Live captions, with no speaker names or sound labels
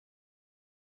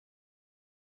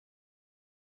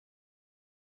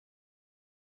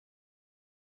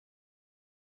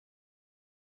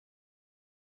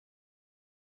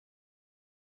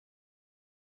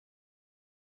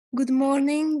Good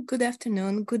morning, good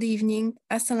afternoon, good evening,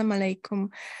 assalamu alaikum,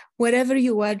 wherever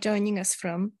you are joining us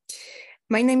from.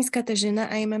 My name is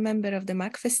Katarzyna. I am a member of the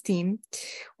MACFEST team.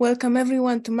 Welcome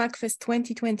everyone to MACFEST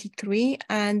 2023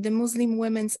 and the Muslim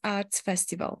Women's Arts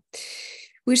Festival.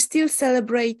 We're still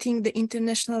celebrating the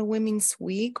International Women's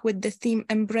Week with the theme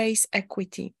Embrace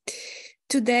Equity.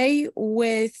 Today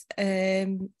with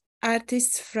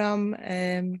artists from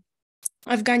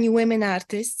Afghani Women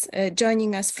Artists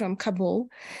joining us from Kabul.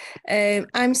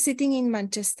 I'm sitting in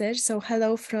Manchester, so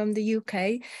hello from the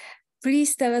UK.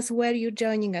 Please tell us where you're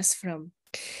joining us from.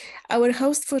 Our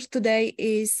host for today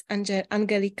is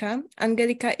Angelika.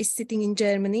 Angelika is sitting in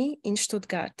Germany, in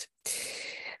Stuttgart.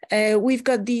 We've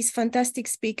got these fantastic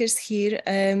speakers here,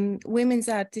 women's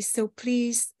artists, so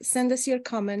please send us your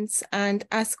comments and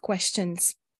ask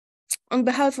questions. On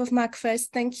behalf of MACFEST,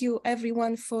 thank you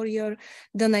everyone for your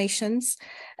donations.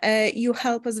 You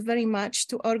help us very much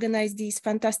to organize these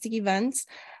fantastic events.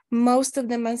 Most of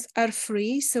them are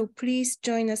free, so please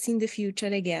join us in the future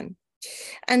again.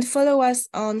 And follow us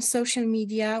on social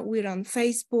media. We're on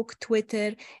Facebook,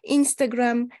 Twitter,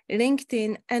 Instagram,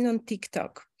 LinkedIn, and on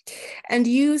TikTok. And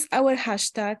use our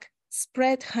hashtag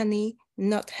 #SpreadHoney,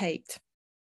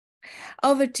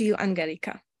 Over to you,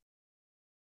 Angelika.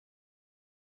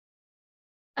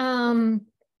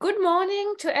 Good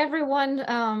morning to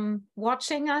everyone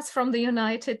watching us from the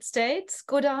United States.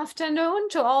 Good afternoon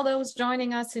to all those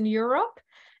joining us in Europe.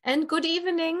 And good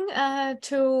evening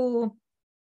to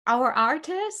our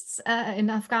artists in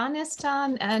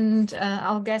Afghanistan and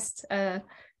our guests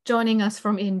joining us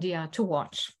from India to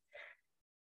watch.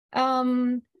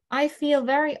 I feel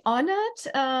very honored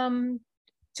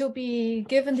to be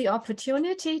given the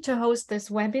opportunity to host this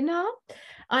webinar.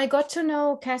 I got to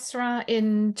know Sahra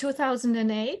in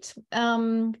 2008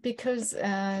 because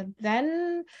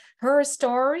then her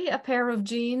story, A Pair of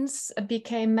Jeans,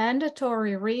 became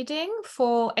mandatory reading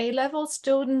for A-level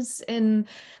students in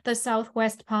the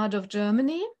southwest part of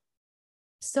Germany.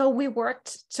 So we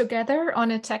worked together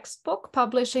on a textbook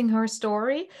publishing her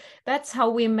story. That's how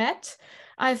we met.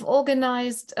 I've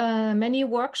organized many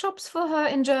workshops for her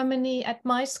in Germany at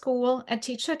my school, at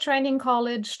Teacher Training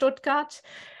College, Stuttgart.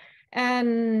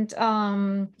 And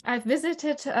I've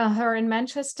visited her in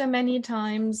Manchester many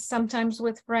times, sometimes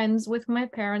with friends, with my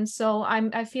parents. So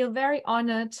I feel very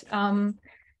honored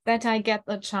that I get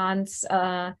the chance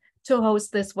to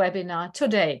host this webinar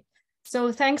today.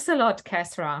 So thanks a lot,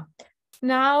 Sahra.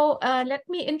 Now, let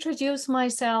me introduce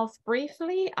myself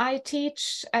briefly. I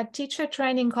teach at Teacher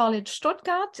Training College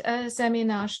Stuttgart,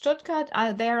 Seminar Stuttgart.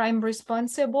 There I'm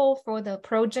responsible for the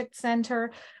project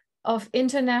center of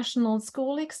international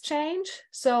school exchange.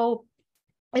 So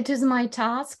it is my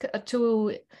task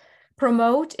to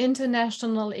promote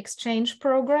international exchange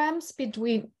programs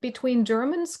between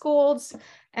German schools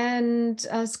and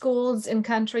schools in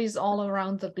countries all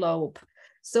around the globe.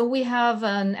 So we have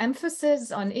an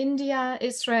emphasis on India,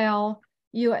 Israel,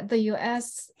 the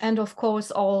US, and of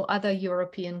course, all other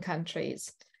European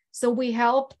countries. So we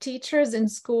help teachers in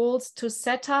schools to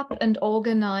set up and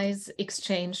organize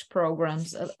exchange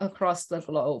programs across the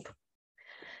globe.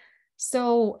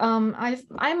 So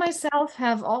I myself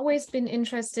have always been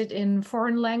interested in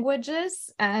foreign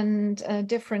languages and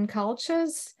different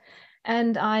cultures.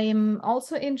 And I'm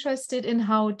also interested in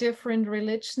how different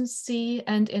religions see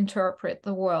and interpret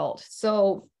the world.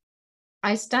 So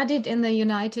I studied in the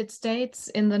United States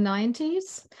in the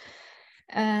 90s.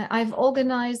 I've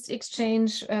organized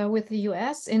exchange with the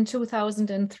US in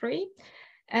 2003.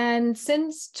 And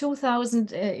since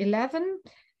 2011,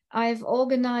 I've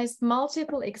organized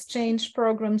multiple exchange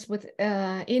programs with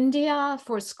India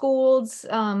for schools,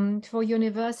 for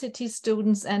university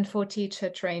students, and for teacher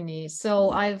trainees. So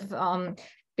I've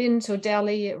been to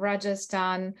Delhi,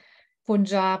 Rajasthan,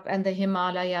 Punjab, and the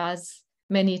Himalayas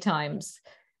many times.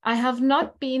 I have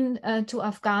not been to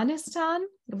Afghanistan,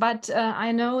 but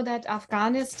I know that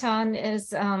Afghanistan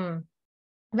is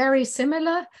very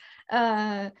similar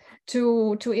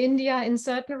to India in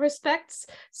certain respects.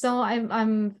 So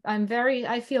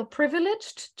I feel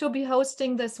privileged to be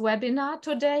hosting this webinar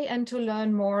today and to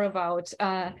learn more about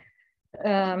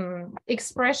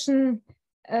expression,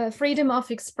 freedom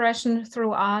of expression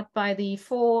through art by the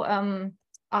four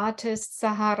artists,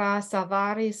 Sahra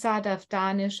Sarwari, Sadaf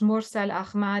Danish, Mursal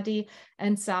Ahmadi,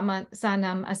 and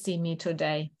Sanam Azimi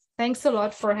today. Thanks a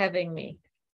lot for having me.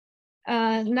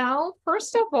 Now,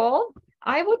 first of all,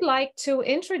 I would like to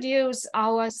introduce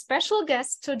our special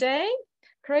guest today,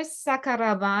 Chris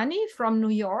Sacarbany from New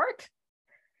York.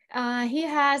 He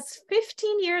has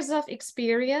 15 years of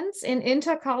experience in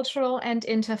intercultural and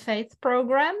interfaith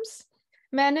programs,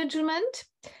 management,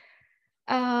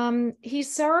 He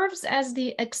serves as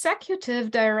the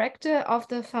executive director of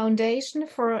the Foundation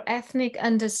for Ethnic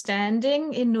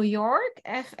Understanding in New York,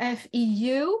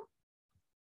 FFEU.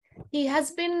 He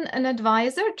has been an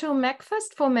advisor to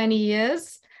MACFEST for many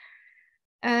years,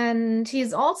 and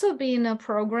he's also been a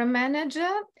program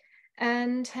manager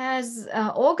and has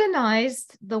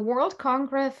organized the World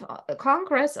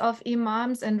Congress of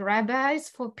Imams and Rabbis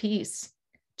for Peace,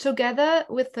 together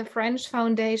with the French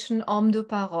foundation Homme de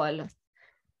Parole.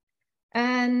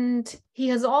 And he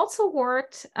has also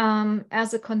worked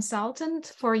as a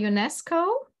consultant for UNESCO,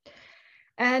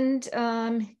 and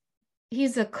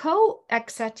he's a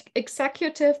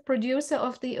co-executive producer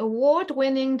of the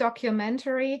award-winning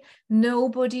documentary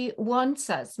Nobody Wants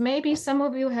Us. Maybe some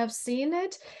of you have seen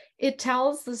it. It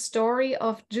tells the story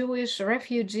of Jewish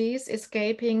refugees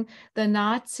escaping the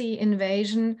Nazi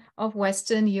invasion of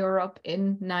Western Europe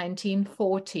in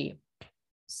 1940.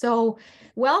 So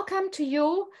welcome to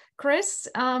you, Chris.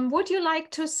 Would you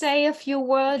like to say a few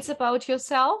words about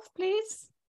yourself, please?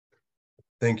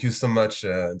 Thank you so much,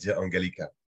 dear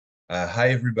Angelika. Hi,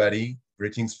 everybody.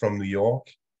 Greetings from New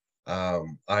York.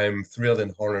 I'm thrilled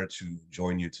and honored to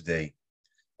join you today.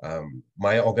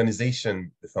 My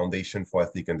organization, the Foundation for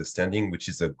Ethnic Understanding, which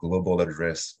is a global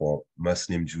address for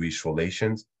Muslim-Jewish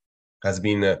relations, has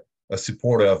been a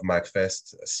supporter of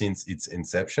MACFEST since its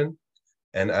inception.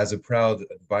 And as a proud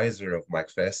advisor of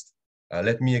MACFEST,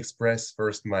 let me express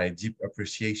first my deep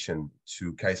appreciation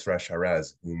to Kaisra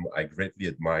Sharaz, whom I greatly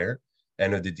admire,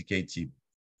 and a dedicated team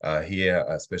here,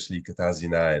 especially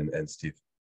Katarzyna and Steve.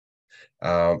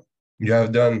 You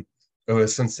have done a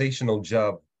sensational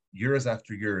job years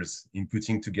after years in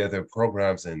putting together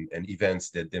programs and events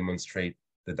that demonstrate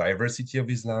the diversity of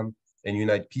Islam and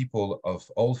unite people of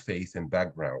all faith and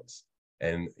backgrounds.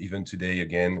 And even today,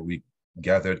 again, we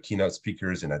gathered keynote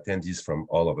speakers and attendees from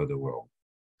all over the world.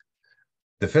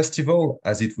 The festival,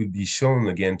 as it will be shown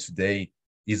again today,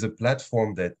 is a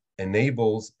platform that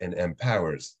enables and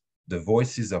empowers the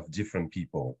voices of different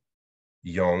people,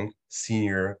 young,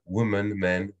 senior, women,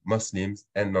 men, Muslims,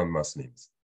 and non-Muslims.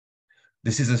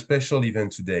 This is a special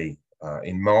event today.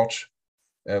 In March,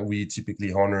 we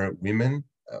typically honor women,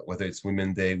 whether it's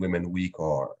Women's Day, Women's Week,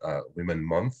 or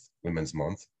Women's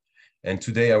Month. And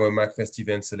today our MACFEST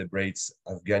event celebrates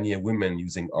Afghani women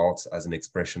using arts as an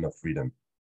expression of freedom.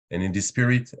 And in this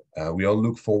spirit, we all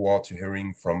look forward to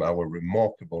hearing from our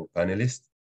remarkable panelists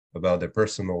about their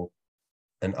personal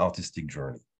and artistic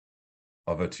journey.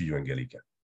 Over to you, Angelika.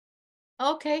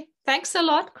 Okay, thanks a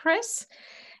lot, Chris.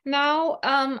 Now,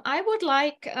 I would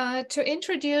like to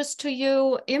introduce to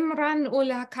you Imran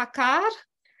Ullah Kakar,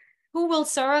 who will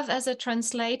serve as a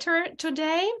translator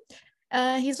today.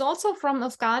 He's also from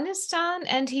Afghanistan,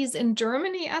 and he's in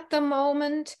Germany at the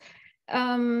moment.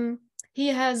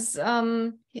 He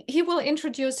will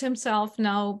introduce himself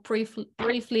now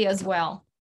briefly as well.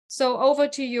 So over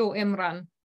to you, Imran.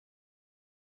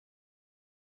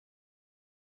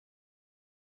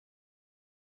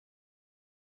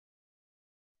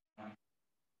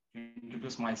 To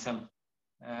introduce myself.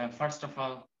 First of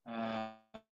all,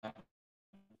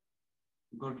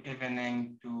 good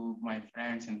evening to my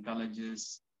friends and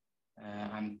colleagues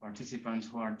and participants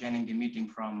who are joining the meeting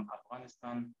from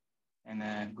Afghanistan,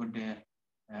 and good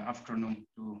afternoon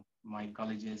to my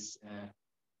colleagues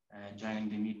joining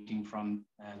the meeting from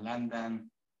London,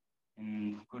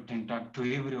 and good talk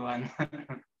to everyone.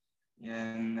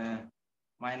 And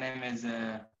my name is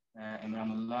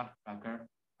Imran Ullah Kakar.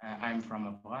 I'm from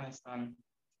Afghanistan,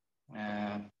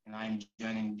 and I'm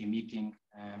joining the meeting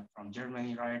from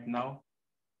Germany right now.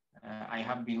 I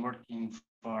have been working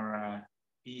for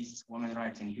peace, women's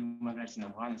rights, and human rights in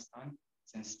Afghanistan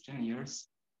since 10 years.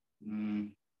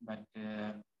 But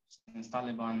since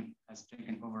Taliban has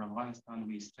taken over Afghanistan,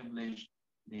 we established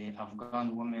the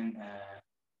Afghan Women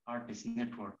Artists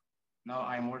Network. Now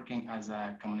I'm working as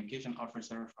a communication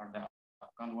officer for the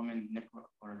Afghan Women Network,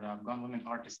 or the Afghan Women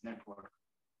Artists Network.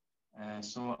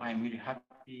 So I'm really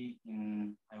happy,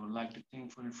 and I would like to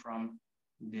thankful from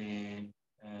the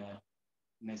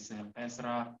Ms.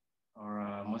 Pesra,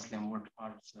 or Muslim World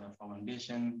Arts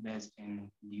Foundation based in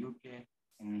the UK,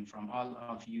 and from all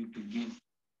of you to give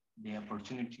the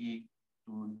opportunity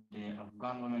to the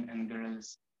Afghan women and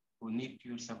girls who need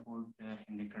your support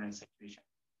in the current situation.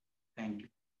 Thank you.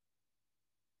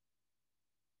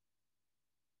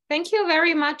 Thank you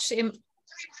very much,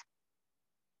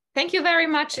 Thank you very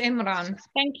much, Imran.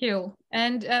 Thank you.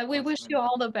 And we wish you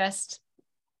all the best.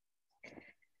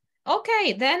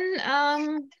 Okay, then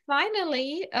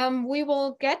finally, we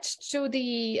will get to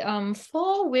the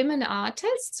 4 women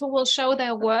artists who will show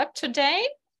their work today.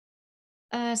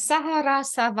 Sahra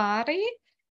Sarwari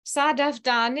Sadaf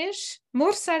Danish,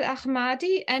 Mursal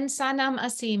Ahmadi, and Sanam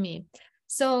Azimi.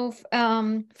 So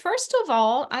first of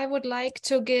all, I would like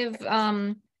to give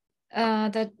Sahra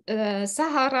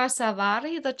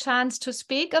Sarwari the chance to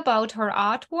speak about her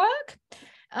artwork.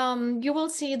 You will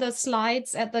see the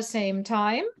slides at the same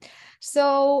time.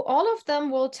 So all of them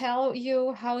will tell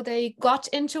you how they got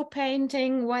into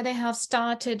painting, why they have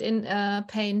started in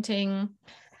painting,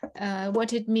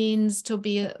 what it means to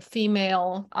be a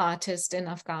female artist in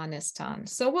Afghanistan.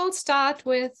 So we'll start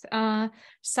with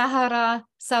Sahra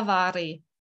Sarwari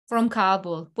from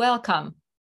Kabul. Welcome.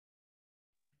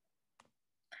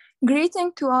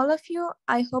 Greeting to all of you.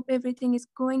 I hope everything is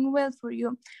going well for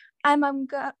you. I'm an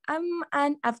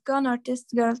Afghan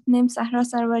artist girl named Sahra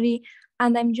Sarwari,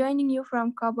 and I'm joining you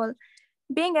from Kabul.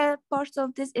 Being a part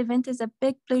of this event is a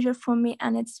big pleasure for me,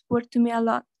 and it's worth to me a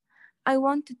lot. I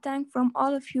want to thank from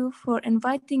all of you for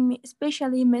inviting me,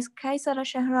 especially Ms. Kaisara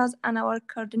Shahraz and our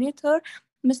coordinator,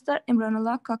 Mr.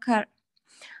 Imranullah Kakar.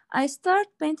 I started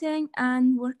painting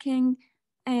and working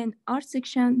in art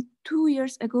section 2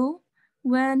 years ago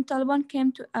when Taliban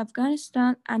came to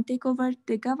Afghanistan and take over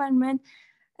the government.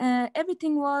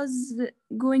 Everything was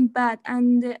going bad,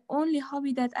 and the only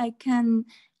hobby that I can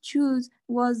choose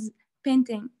was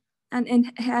painting, and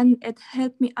it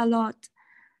helped me a lot.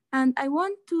 And I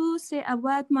want to say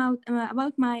about my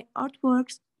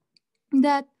artworks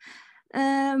that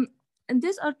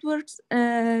this artworks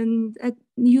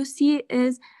you see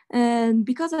is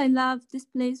because I love this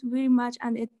place very much,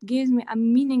 and it gives me a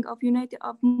meaning of unity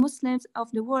of Muslims of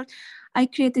the world. I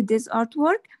created this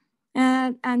artwork.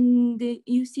 And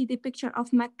you see the picture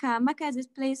of Mecca. Mecca is this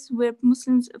place where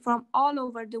Muslims from all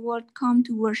over the world come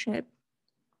to worship.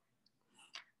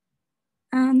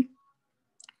 And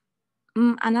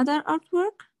another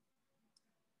artwork.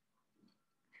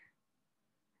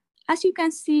 As you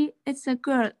can see, it's a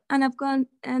girl, an Afghan,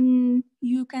 and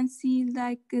you can see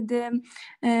like the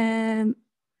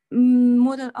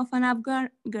model of an Afghan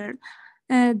girl.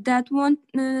 That one,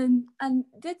 and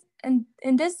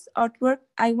in this artwork,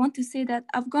 I want to say that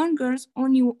Afghan girls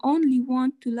only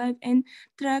want to live in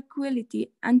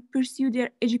tranquility and pursue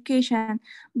their education,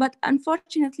 but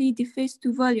unfortunately, they face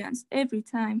to violence every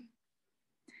time.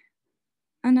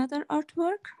 Another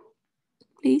artwork,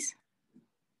 please.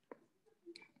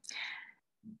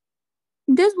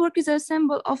 This work is a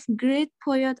symbol of great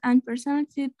poet and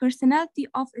personality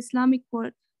of Islamic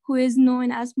world, who is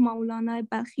known as Maulana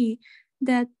Balkhi,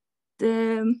 that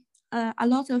a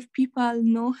lot of people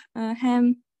know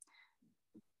him,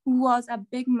 who was a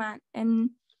big man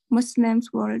in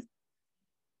Muslims world.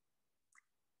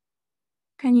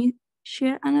 Can you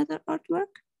share another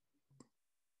artwork?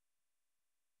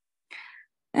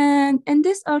 And in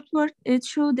this artwork, it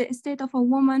shows the state of a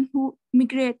woman who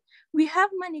migrates. We have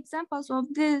many examples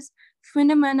of this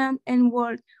phenomenon in the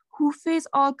world, who face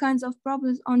all kinds of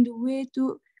problems on the way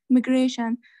to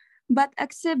migration, but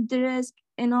accept the risk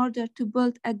in order to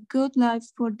build a good life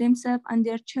for themselves and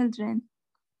their children.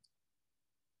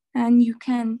 And you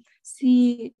can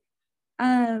see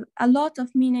a lot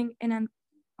of meaning in an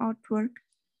artwork.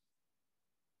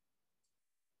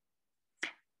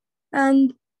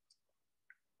 And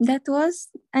that was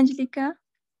Angelika.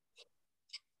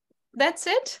 That's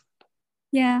it?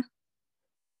 Yeah.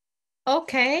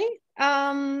 Okay.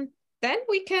 Then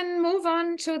we can move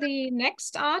on to the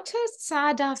next artist,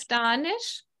 Sadaf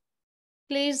Danish.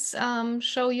 Please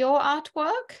show your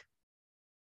artwork.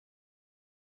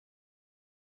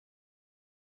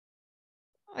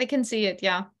 I can see it,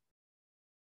 yeah.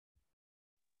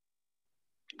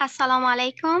 Assalamu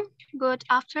alaikum. Good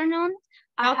afternoon.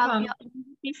 I Welcome. hope you all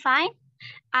be fine.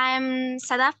 I'm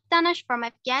Sadaf Danish from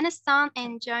Afghanistan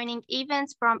and joining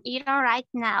events from Iran right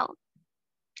now.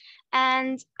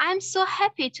 And I'm so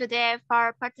happy today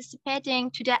for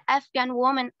participating to the Afghan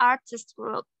Women Artists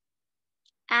group.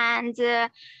 And I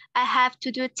have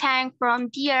to do thank from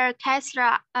dear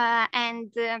Kaisra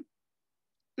and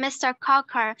Mr.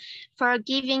 Cocker for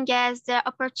giving us the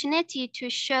opportunity to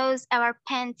show our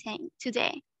painting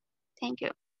today. Thank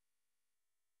you.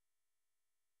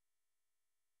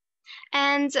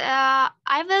 And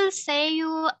I will say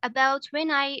you about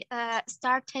when I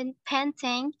started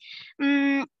painting.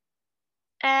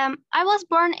 I was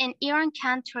born in Iran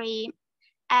country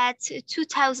at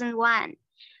 2001.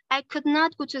 I could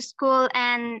not go to school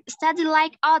and study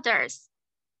like others.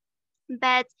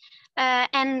 But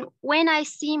and when I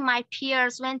see my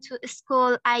peers went to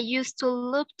school, I used to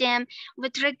look them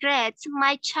with regret.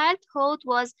 My childhood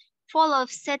was full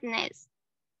of sadness,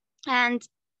 and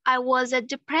I was a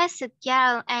depressed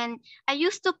girl, and I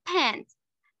used to paint.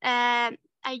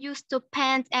 I used to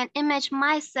paint and image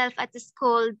myself at the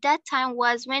school. That time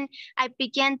was when I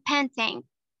began painting.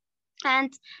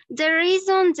 And the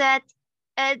reason that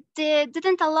they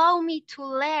didn't allow me to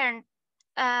learn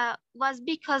was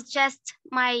because just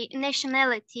my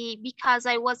nationality, because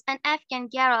I was an Afghan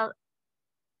girl.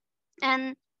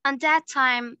 And at that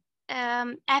time,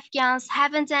 Afghans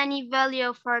haven't any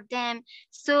value for them.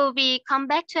 So we come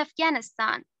back to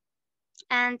Afghanistan.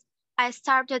 And I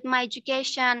started my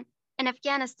education in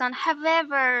Afghanistan.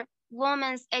 However,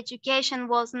 women's education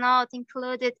was not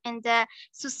included in the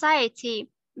society,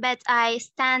 but I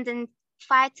stand and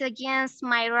fight against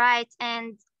my rights,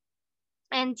 and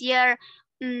the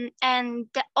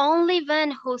only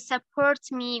one who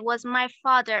supported me was my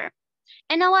father.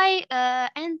 And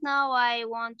now I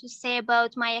want to say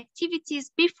about my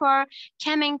activities before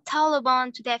coming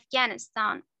Taliban to the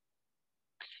Afghanistan.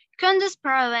 Kunduz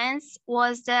province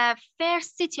was the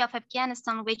first city of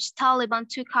Afghanistan which Taliban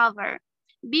took over.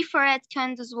 Before it,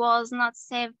 Kunduz was not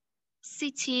safe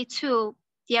city too.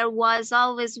 There was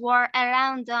always war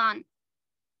around on.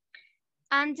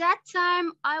 And that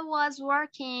time I was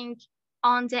working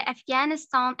on the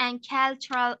Afghanistan and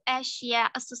Cultural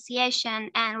Asia Association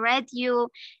and radio,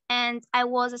 and I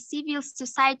was a civil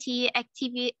society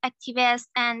activist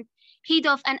and head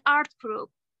of an art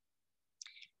group.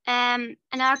 And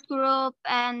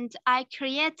I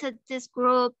created this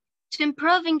group to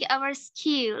improving our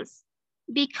skills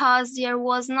because there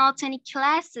was not any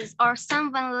classes or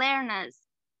someone learners.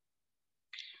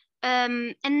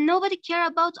 And nobody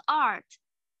cared about art.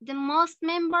 The most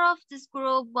member of this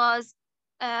group was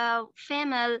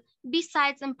female.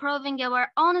 Besides improving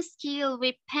our own skill,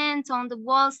 we paint on the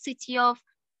wall city of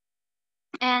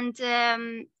and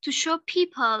to show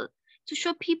people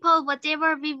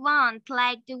whatever we want,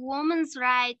 like the women's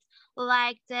right,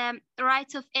 like the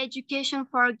right of education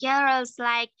for girls,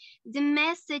 like the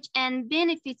message and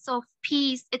benefits of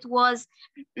peace. It was,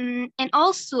 and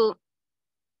also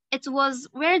it was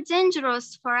very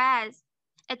dangerous for us.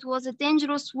 It was a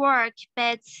dangerous work,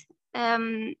 but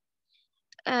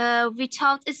we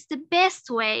thought it's the best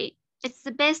way. It's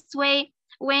the best way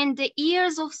when the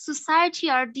ears of society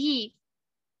are deep.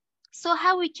 So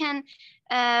how we can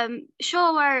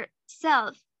show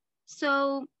ourselves?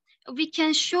 So we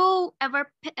can show our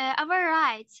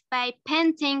rights by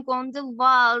painting on the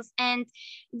walls, and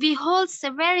we hold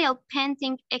several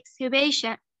painting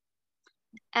exhibition.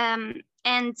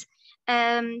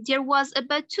 There was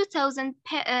about 2,000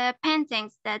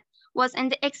 paintings that was in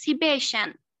the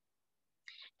exhibition.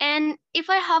 And if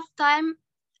I have time,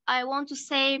 I want to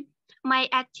say my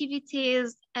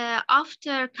activities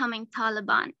after coming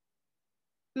Taliban.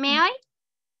 May I?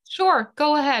 Sure,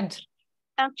 go ahead.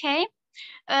 Okay.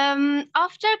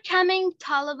 After coming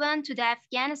Taliban to the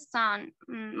Afghanistan,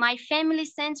 my family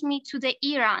sent me to the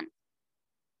Iran.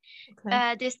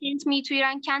 Okay. They sent me to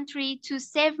Iran country to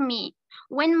save me.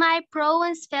 When my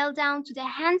province fell down to the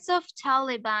hands of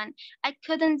Taliban, I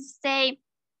couldn't stay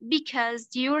because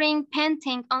during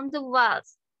painting on the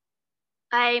walls,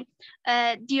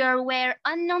 there were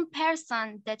unknown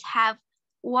persons that have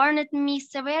warned me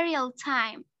several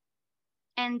times,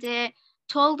 and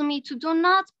told me to do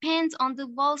not paint on the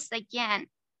walls again.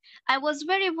 I was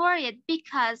very worried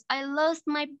because I lost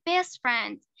my best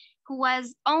friend, who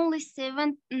was only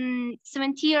 70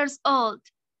 years old.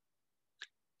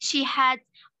 She had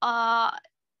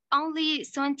only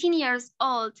 17 years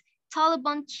old.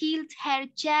 Taliban killed her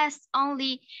just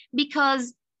only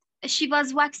because she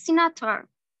was vaccinator,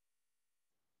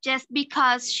 just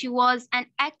because she was an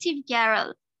active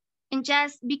girl, and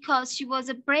just because she was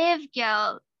a brave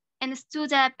girl and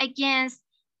stood up against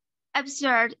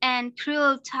absurd and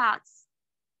cruel thoughts.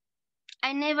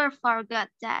 I never forgot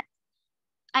that.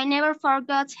 I never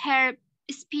forgot her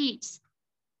speech.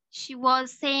 She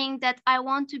was saying that I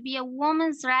want to be a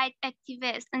women's rights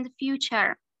activist in the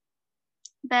future.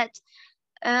 But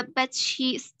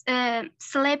she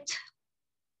slept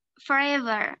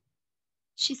forever.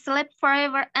 She slept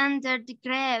forever under the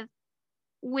grave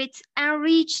with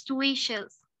unreached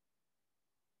wishes.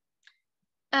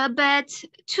 But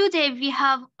today we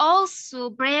have also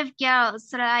brave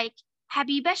girls like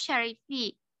Habiba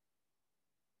Sharifi.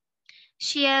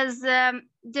 She is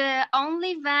the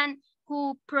only one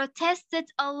who protested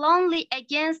alonely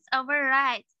against our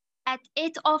rights at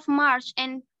 8th of March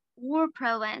in War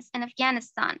province in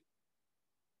Afghanistan.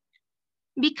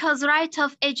 Because right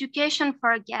of education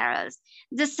for girls.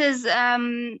 This is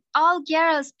all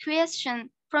girls question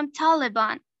from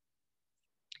Taliban.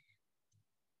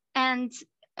 And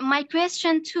my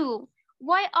question too,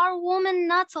 why are women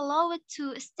not allowed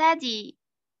to study?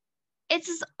 It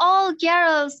is all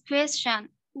girls' question.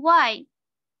 Why?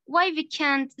 why we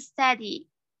can't study.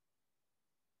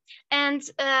 And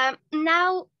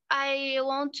now I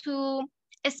want to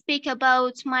speak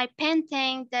about my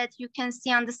painting that you can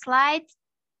see on the slide.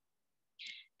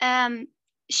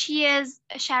 She is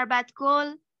Sharbat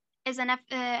Gul,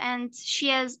 and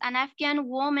she is an Afghan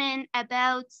woman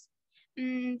about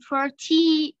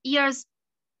 40 years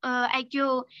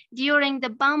ago. During the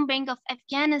bombing of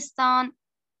Afghanistan,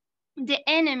 the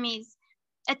enemies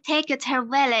attacked her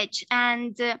village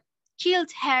and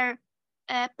killed her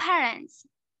parents.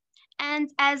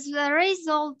 And as a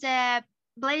result, the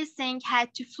Blessing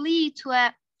had to flee to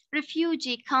a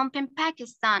refugee camp in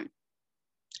Pakistan.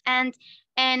 And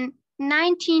in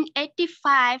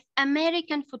 1985,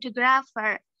 American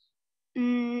photographer,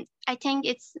 I think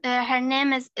it's her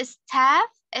name is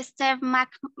Steph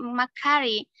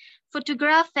McCurry,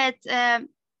 photographed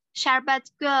Sharbat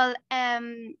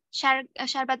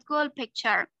Gul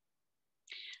picture.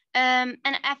 An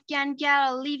Afghan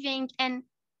girl living in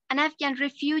an Afghan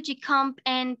refugee camp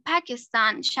in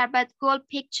Pakistan. Sharbat Gul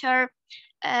picture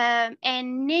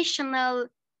in National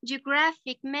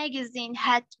Geographic magazine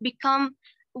had become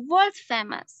world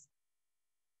famous.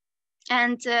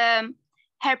 And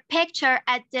her picture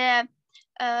at the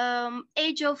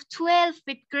age of 12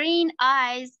 with green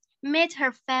eyes made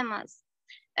her famous.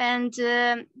 And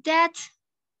this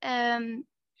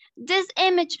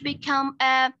image became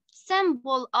a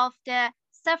symbol of the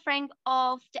suffering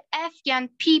of the Afghan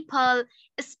people,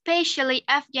 especially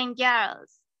Afghan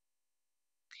girls.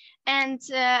 And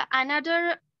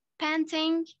another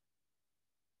painting,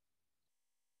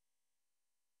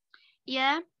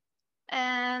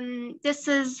 this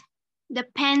is the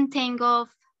painting of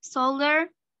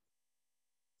soldier.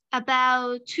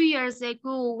 About 2 years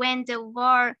ago, when the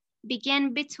war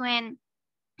began between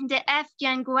the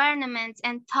Afghan government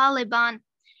and Taliban,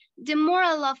 the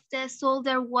morale of the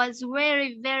soldier was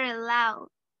very, very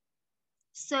low.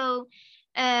 So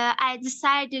I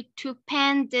decided to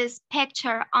paint this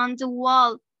picture on the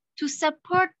wall to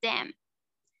support them.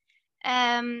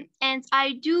 And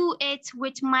I do it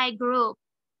with my group.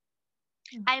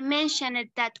 I mentioned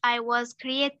that I was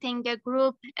creating a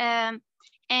group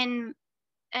in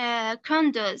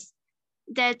Kunduz,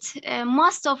 that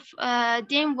most of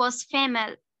them was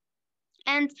female.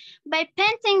 And by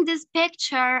painting this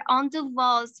picture on the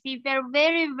walls, we were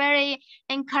very, very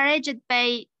encouraged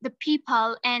by the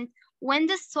people. And when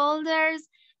the soldiers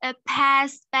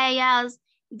passed by us,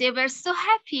 they were so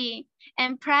happy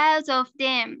and proud of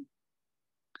them.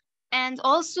 And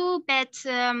also, but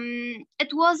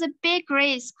it was a big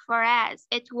risk for us.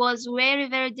 It was very,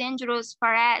 very dangerous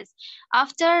for us.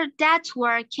 After that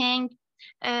working,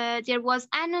 there was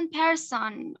an unknown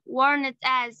person warned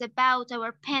us about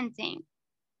our painting.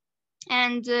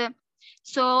 And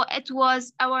so it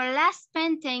was our last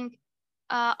painting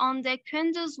on the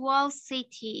Kunduz wall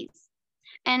cities.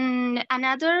 And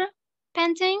another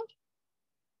painting.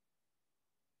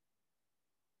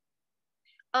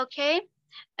 Okay,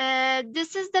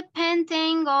 this is the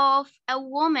painting of a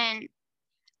woman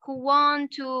who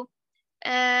wants to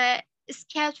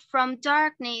escape from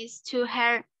darkness to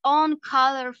her own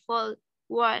colorful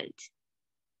world.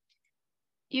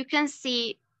 You can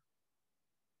see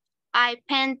I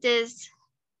paint this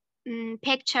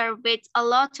picture with a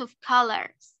lot of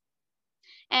colors.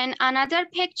 And another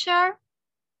picture.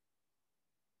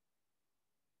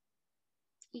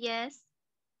 Yes.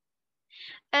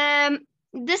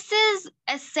 This is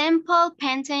a simple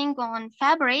painting on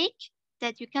fabric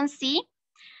that you can see.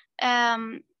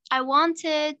 I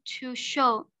wanted to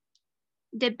show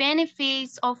the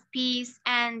benefits of peace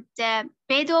and the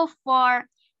bed of war.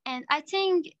 And I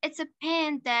think it's a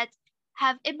paint that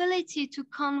have ability to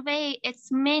convey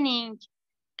its meaning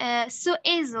so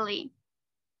easily.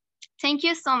 Thank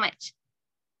you so much.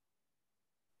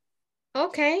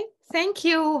 Okay, thank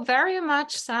you very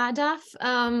much, Sadaf,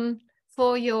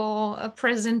 for your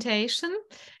presentation.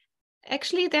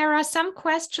 Actually, there are some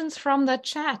questions from the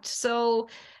chat. So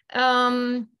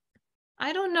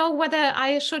I don't know whether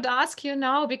I should ask you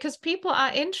now, because people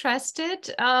are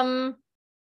interested.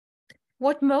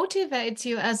 What motivates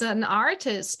you as an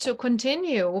artist to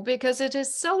continue? Because it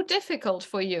is so difficult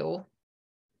for you.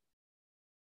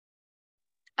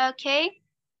 Okay.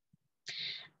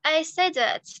 I said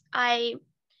that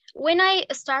when I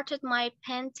started my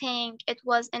painting, it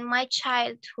was in my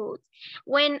childhood.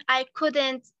 When I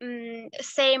couldn't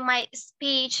say my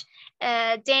speech,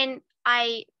 then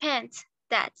I paint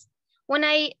that. When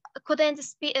I couldn't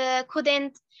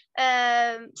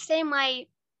say my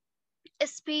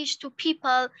speech to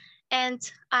people,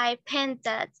 and I paint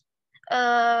that.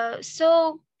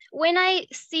 So when I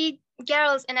see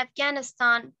girls in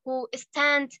Afghanistan who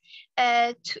stand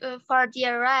for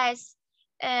their rights,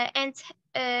 and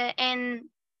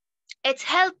it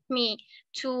helped me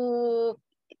to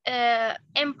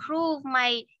improve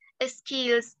my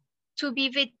skills, to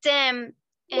be with them,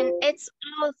 and it's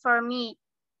all for me.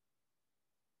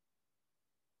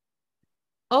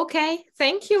 Okay,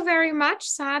 thank you very much,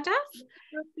 Sadaf.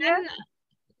 And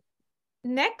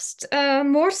next,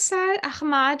 Mursal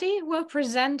Ahmadi will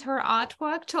present her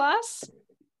artwork to us.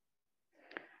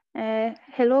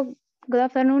 Hello, good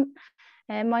afternoon.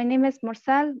 My name is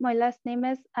Mursal. My last name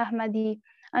is Ahmadi.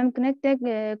 I'm connecting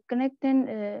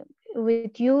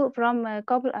with you from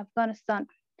Kabul, Afghanistan.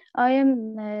 I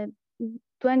am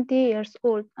 20 years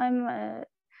old. I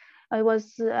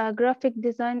was a graphic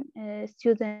design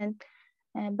student,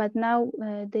 but now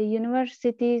the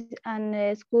universities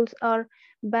and schools are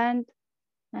banned,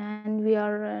 and we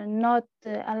are not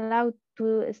allowed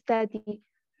to study.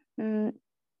 I'm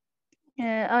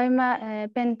a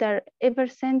painter. Ever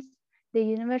since the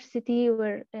university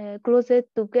were closed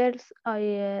to girls,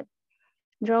 I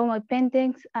draw my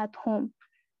paintings at home.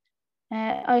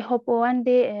 I hope one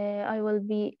day I will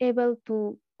be able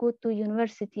to go to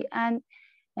university and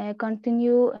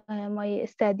continue my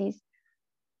studies.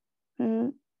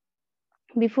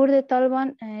 Before the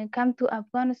Taliban came to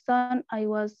Afghanistan, I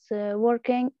was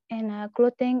working in a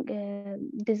clothing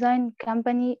design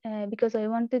company because I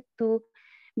wanted to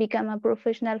become a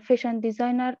professional fashion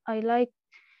designer. I like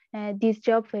this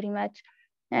job very much,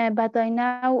 but I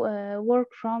now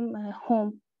work from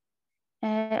home.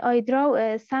 I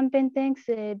draw some paintings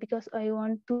because I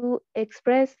want to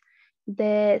express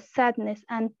the sadness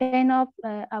and pain of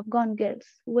Afghan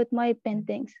girls with my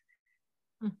paintings.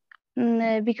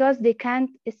 Because they can't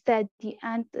study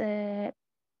and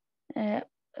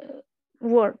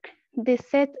work. They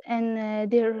sit in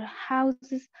their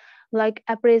houses like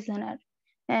a prisoner.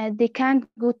 They can't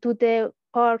go to the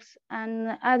parks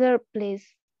and other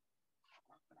places.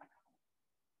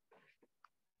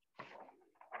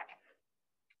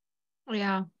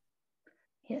 Yeah.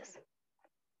 Yes.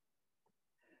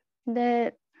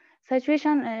 The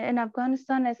situation in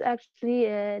Afghanistan is actually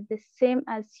the same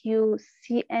as you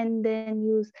see in the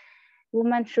news.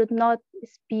 Women should not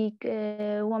speak,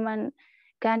 women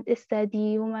can't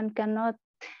study, women cannot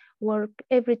work.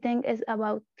 Everything is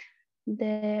about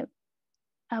the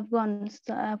Afghan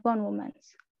women.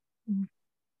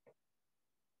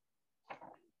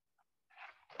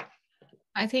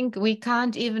 I think we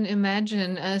can't even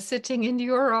imagine sitting in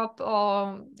Europe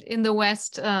or in the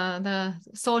West, the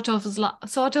sort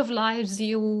of lives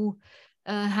you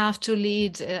have to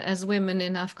lead as women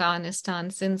in Afghanistan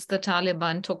since the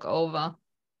Taliban took over.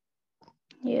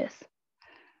 Yes.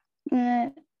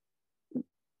 Can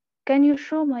you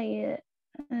show my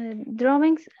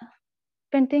drawings,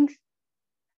 paintings?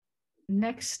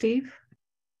 Next, Steve.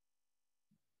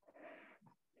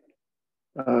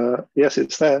 Yes,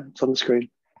 it's there. It's on the screen.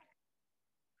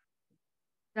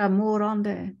 There are more on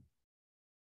there.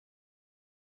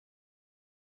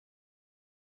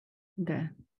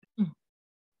 There.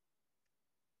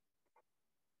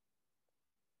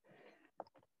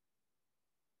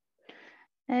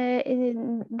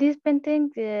 This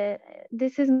painting,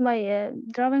 this is my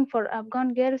drawing for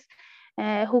Afghan girls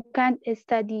who can't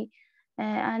study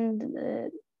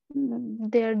and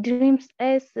their dreams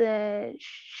is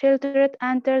sheltered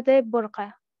under the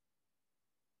burqa.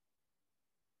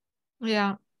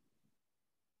 Yeah.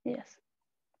 Yes.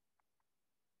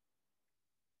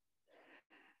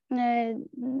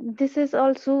 This is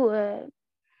also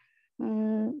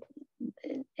in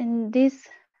this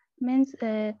means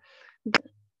that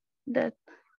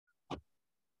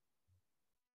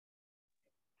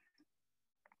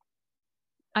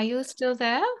Are you still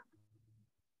there?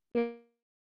 Yeah.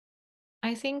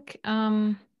 I think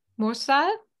Mursal?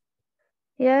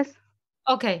 Yes.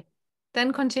 Okay,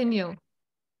 then continue.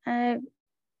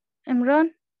 Imran?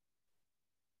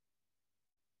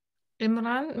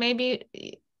 Imran, maybe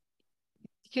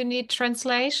you need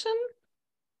translation?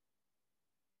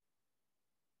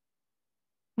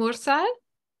 Mursal?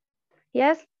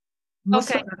 Yes.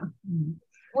 Okay.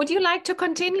 Would you like to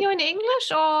continue in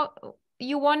English or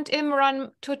you want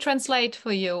Imran to translate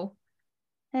for you?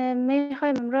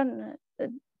 Imran,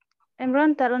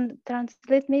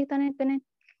 translate me.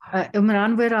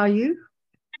 Imran, where are you?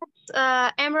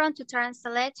 Imran to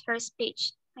translate her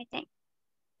speech, I think.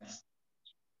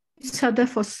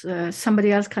 Sadaf or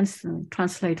somebody else can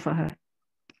translate for her.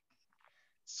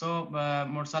 So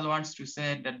Mursal wants to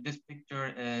say that this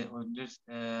picture or this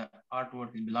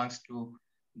artwork belongs to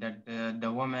that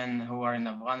the women who are in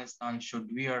Afghanistan should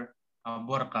wear a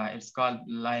burqa. It's called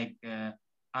like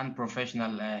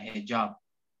unprofessional hijab.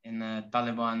 And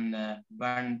Taliban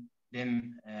banned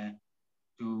them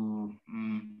to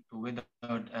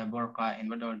without a burqa and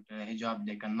without hijab.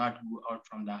 They cannot go out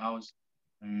from the house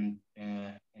and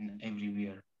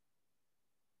everywhere.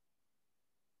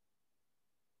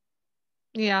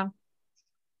 Yeah.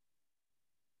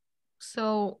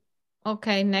 So,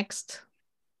 okay, next.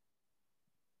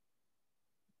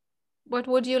 What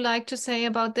would you like to say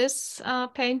about this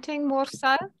painting,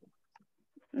 Mursal?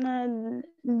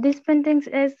 This painting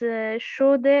is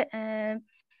show the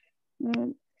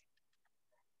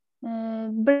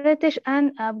British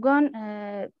and Afghan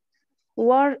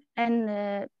war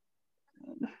and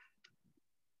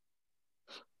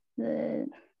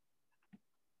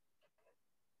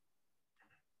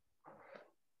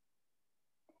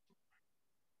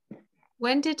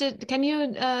when did it? Can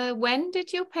you? When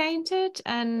did you paint it?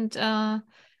 And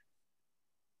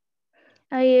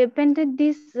I painted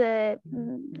this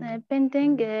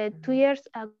painting 2 years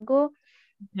ago.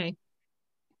 Okay.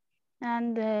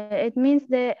 And it means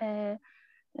the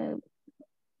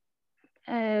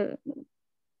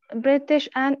British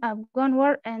and Afghan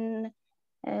war and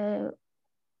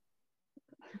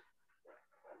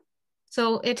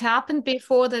so it happened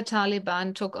before the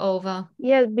Taliban took over.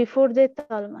 yes, before the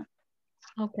Taliban.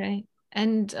 Okay,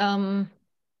 and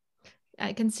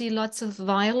I can see lots of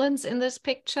violence in this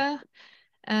picture.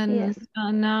 And yes.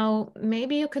 Now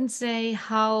maybe you can say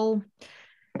how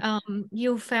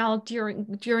you felt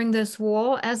during this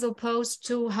war as opposed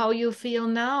to how you feel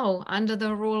now under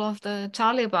the rule of the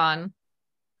Taliban.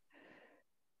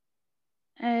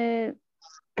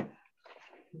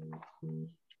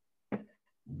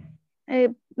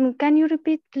 Can you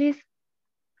repeat, please?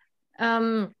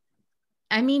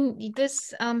 I mean,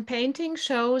 this painting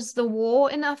shows the war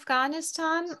in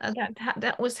Afghanistan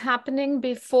that was happening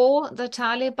before the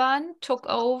Taliban took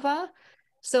over.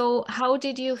 So how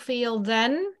did you feel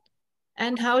then?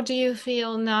 And how do you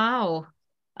feel now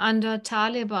under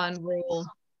Taliban rule?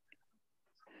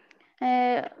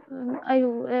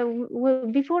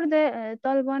 Before the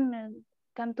Taliban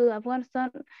come to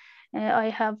Afghanistan, I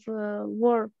have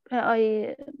work.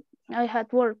 I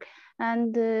had work,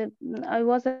 and I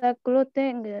was a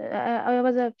clothing. I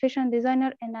was a fashion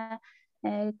designer in a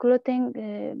clothing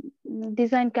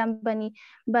design company.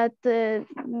 But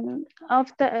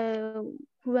after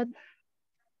what?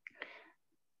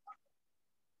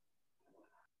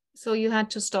 So you had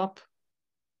to stop.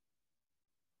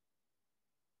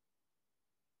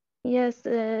 Yes,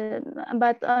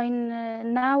 but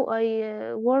now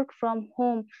I work from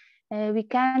home. We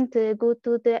can't go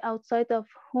to the outside of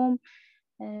home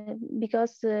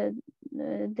because the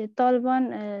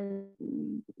Taliban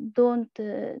don't.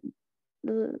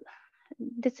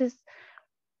 This is.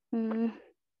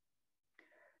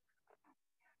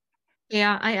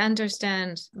 Yeah, I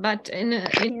understand. But in a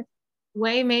Yes.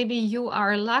 way, maybe you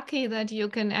are lucky that you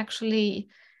can actually,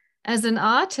 as an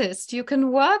artist, you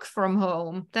can work from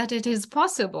home, that it is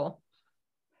possible.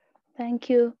 Thank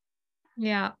you.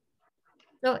 Yeah.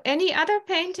 So any other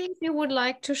paintings you would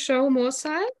like to show,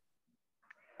 Mursal?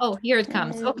 Oh, here it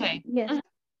comes. Okay. Yes.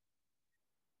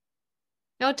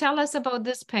 Now tell us about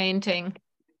this painting.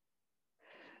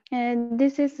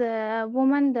 This is a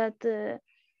woman that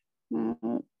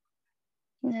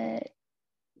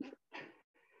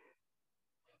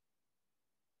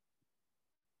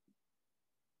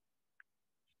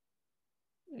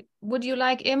would you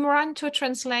like Imran to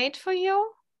translate for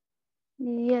you?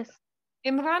 Yes.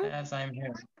 Imran? Yes, I'm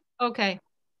here. Okay.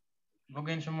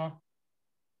 بقين شما؟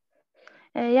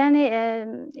 يعني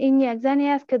إني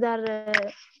أجزاني أسكدر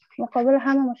مقابل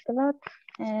همه مشكلات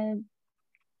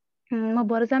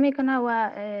مبارزه میکنه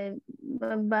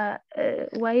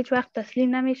و هیچ وقت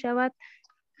تسلیم نمیشود.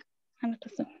 همین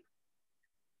قسم.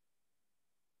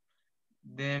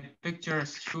 The picture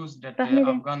shows that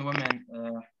Afghan women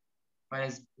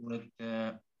faced with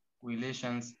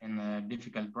coalitions and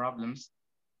difficult problems,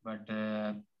 but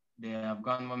the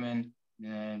Afghan women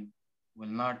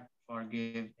will not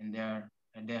forgive, and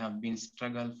they have been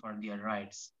struggled for their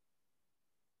rights.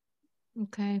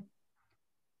 Okay.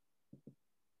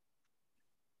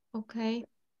 Okay.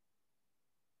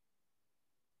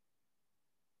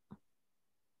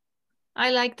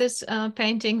 I like this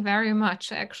painting very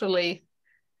much, actually,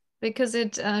 because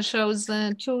it shows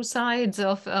the two sides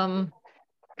of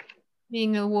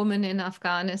being a woman in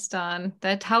Afghanistan,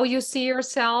 that how you see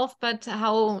yourself, but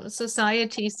how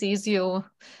society sees you.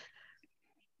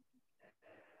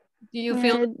 Do you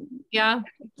feel, yeah,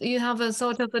 you have a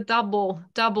sort of a double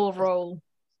role.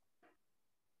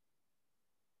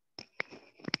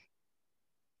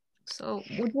 So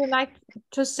would you like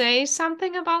to say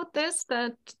something about this,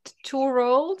 the two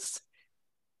roles?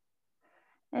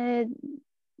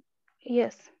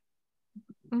 Yes.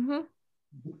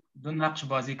 دو نقش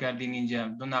بازی کردین اینجا،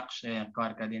 دو نقش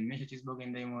کار کردین. میشه چیز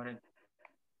بگین در این مورد؟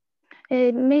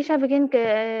 میشه بگین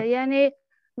که یعنی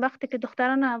وقتی که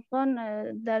دختران افغان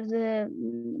در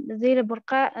زیر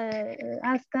برقع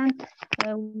هستند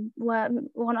و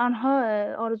آنها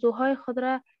آرزوهای خود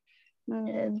را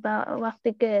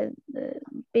وقتی که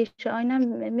پیش آینه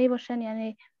می باشن،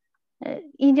 یعنی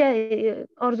اینجا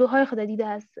آرزوهای خود دیده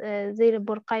است زیر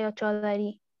برقع یا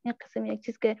چادری. این قسم یک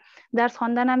چیز که درس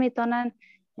خواندن نمیتونن،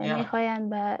 میخواین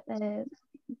به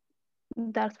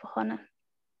درس بخوانن.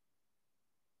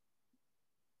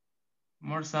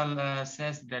 Mursal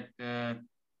says that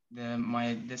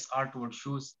this artwork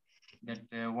shows that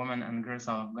the women and girls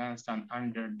of Afghanistan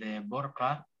under the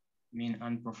burqa, mean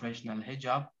unprofessional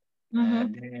hijab,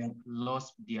 they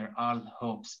lost their all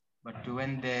hopes. But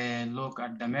when they look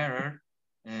at the mirror,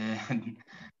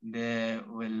 they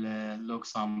will look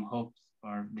some hopes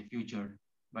for the future.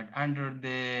 But under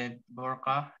the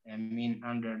burqa, I mean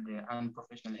under the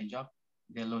unprofessional hijab,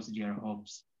 they lost their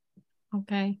hopes.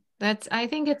 Okay, I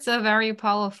think it's a very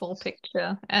powerful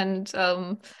picture, and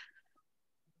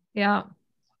yeah,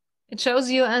 it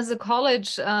shows you as a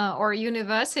college or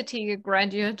university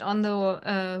graduate on the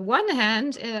one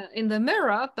hand in the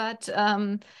mirror, but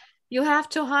you have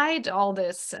to hide all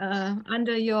this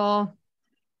under your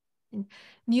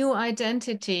new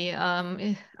identity,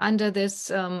 under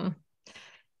this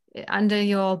under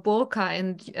your burqa,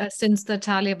 and since the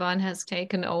Taliban has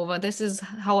taken over. This is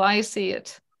how I see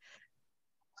it.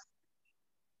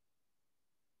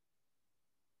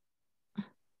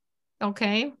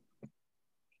 Okay.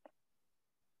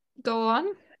 Go on.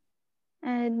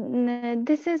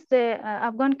 This is the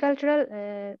Afghan culture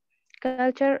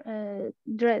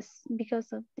dress.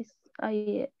 Because of this,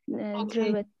 I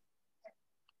drew it.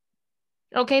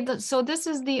 Okay, so this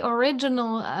is the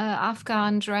original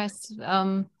Afghan dress.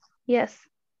 Yes.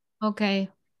 Okay,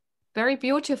 very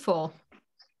beautiful.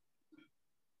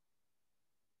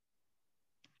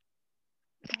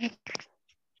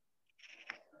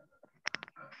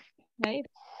 Okay.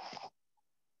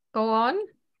 Go on.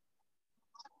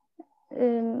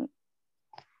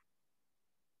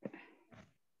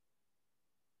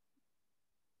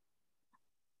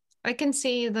 I can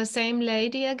see the same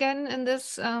lady again in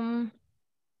this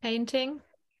painting.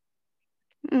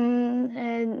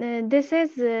 This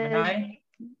is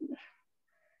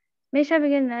میشه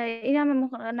بگین این هم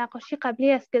نقاشی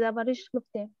قبلی است که دربارش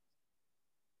گفتیم.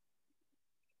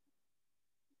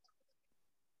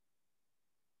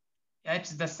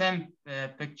 It's the same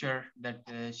picture that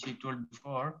she told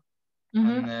before,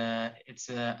 and it's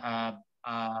a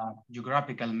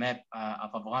geographical map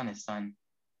of Afghanistan.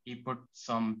 He put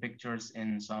some pictures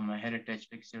in some heritage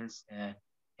pictures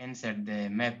inside the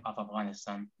map of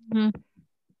Afghanistan.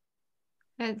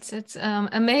 It's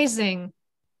amazing.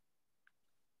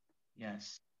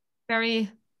 Yes.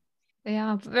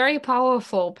 Very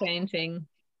powerful painting.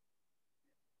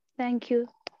 Thank you.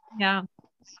 Yeah.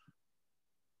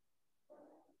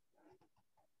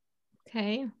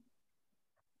 Okay.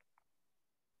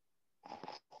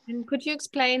 And could you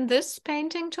explain this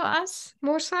painting to us,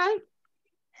 Mursal?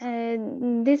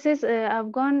 This is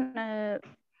Afghan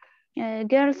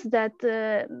girls that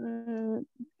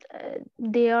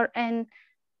they are in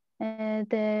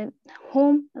the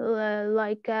home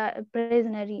like a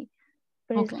prisoner.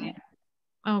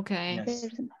 Okay. Yes.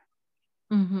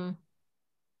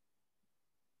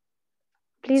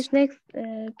 Please, next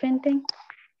painting.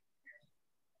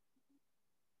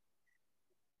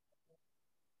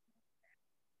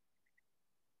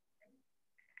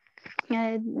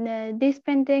 This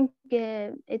painting,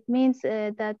 it means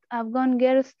that Afghan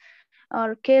girls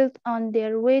are killed on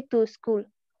their way to school.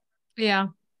 Yeah.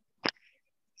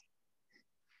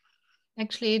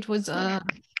 Actually, it was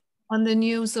on the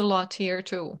news a lot here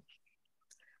too.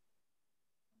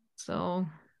 So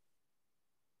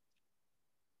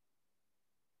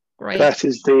great. That's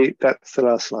the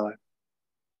last line.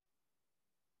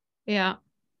 Yeah.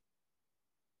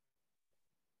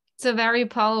 It's a very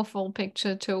powerful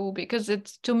picture too, because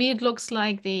to me it looks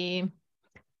like the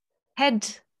head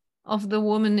of the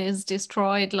woman is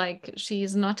destroyed, like she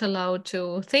is not allowed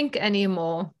to think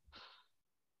anymore.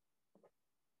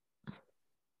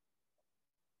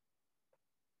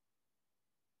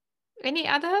 Any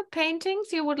other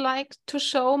paintings you would like to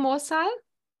show, Mursal?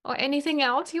 Or anything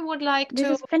else you would like to?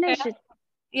 This is finished.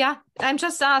 Yeah, I'm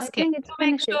just asking. I think it's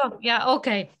finished. Sure. Yeah,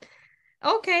 okay.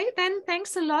 Okay, then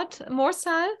thanks a lot,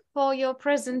 Mursal, for your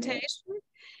presentation.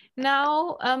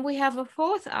 Now we have a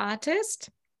fourth artist,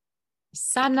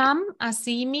 Sanam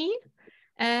Azimi,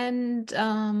 and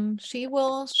she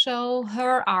will show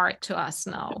her art to us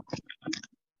now.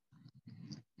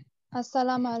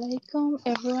 Assalamu alaikum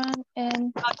everyone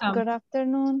and good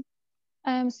afternoon.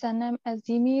 I am Sanam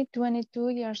Azimi, 22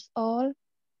 years old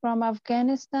from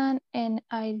Afghanistan and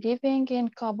I living in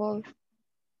Kabul.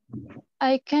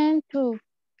 I can't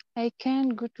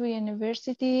go to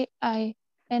university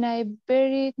and I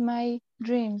buried my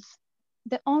dreams.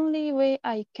 The only way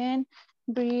I can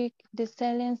break the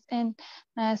silence and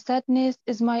sadness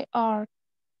is my art.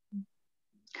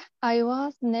 I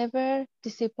was never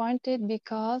disappointed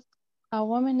because a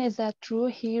woman is a true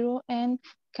hero and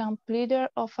completer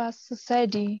of a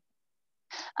society.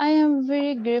 I am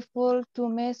very grateful to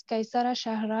Ms. Kaisara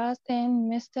Shahraz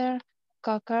and Mr.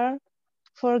 Kakar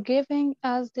for giving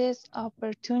us this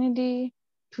opportunity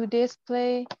to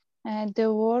display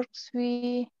the works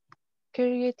we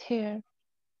create here.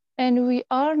 And we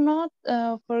are not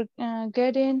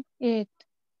forgetting it.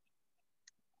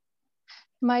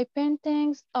 My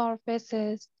paintings are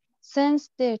pieces since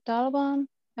the Taliban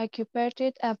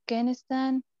occupied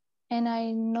Afghanistan, and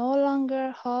I no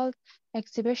longer hold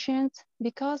exhibitions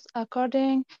because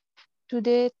according to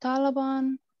the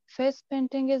Taliban, face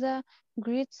painting is a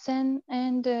great sin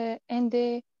and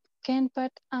they can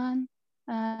put an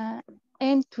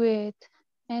end to it,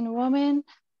 and women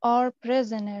are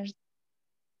prisoners.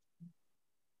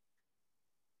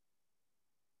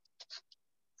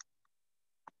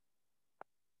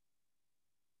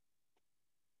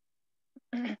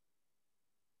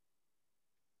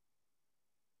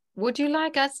 Would you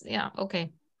like us? Yeah,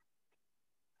 okay.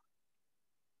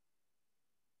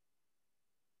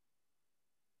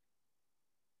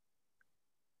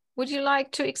 Would you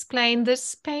like to explain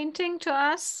this painting to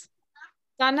us,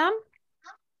 Sanam?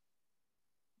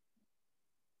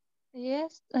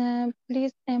 Yes,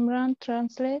 please Imran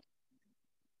translate.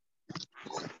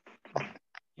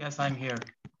 Yes, I'm here.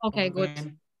 Okay,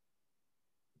 good.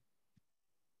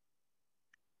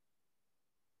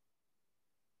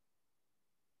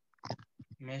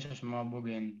 ماشي شما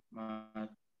بوجين ما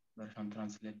برشان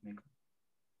ترانسلیت میکنم.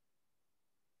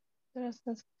 درست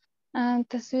است.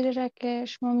 تصویری را که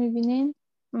شما میبینین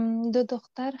دو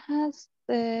دختر هست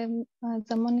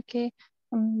زمانی که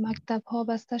مکتب ها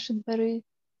بسته شد برای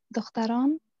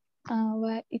دختران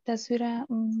و این تصویر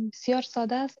بسیار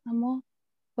ساده است اما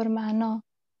پرمعنا.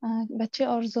 بچه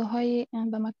آرزوهای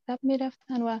به مکتب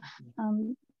میرفتن و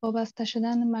با بسته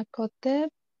شدن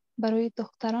مکاتب برای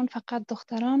دختران فقط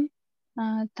دختران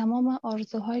تمام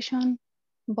آرزوهایشان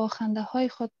با خنده های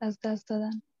خود از دست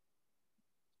دادن.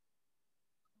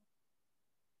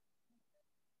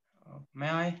 May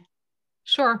I?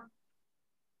 Sure.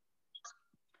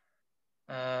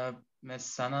 Ms.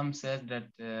 Sanam said that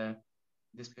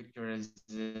this picture is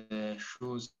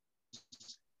shows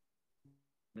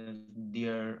that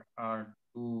there are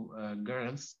two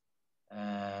girls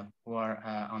who are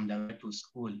on the way to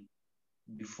school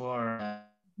before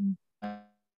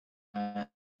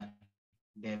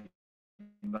they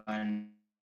banned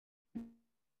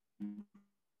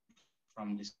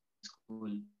from the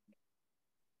school.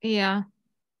 Yeah,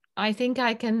 I think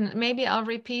I can, maybe I'll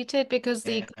repeat it because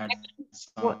the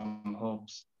some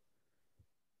hopes.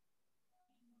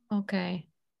 Okay,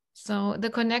 so the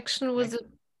connection was,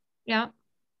 yeah.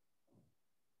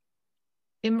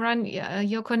 Imran,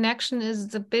 your connection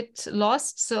is a bit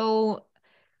lost. So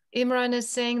Imran is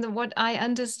saying that what I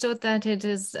understood that it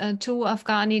is two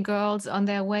Afghani girls on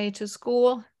their way to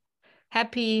school,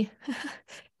 happily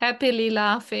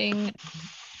laughing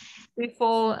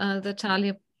before the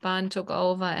Taliban took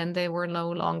over and they were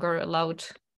no longer allowed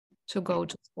to go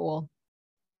to school.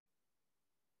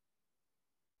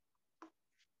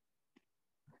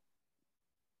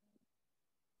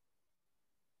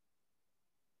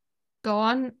 Go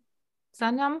on,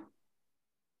 Sanam.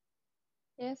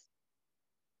 Yes.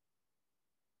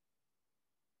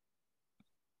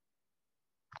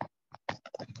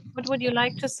 What would you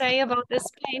like to say about this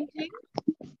painting?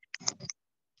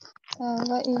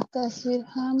 و این تصویر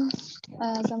هم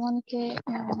زمانی که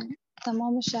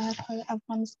تمام شهرهای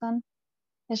افغانستان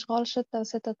اشغال شد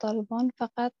توسط طالبان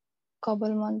فقط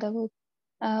کابل مانده بود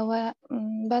و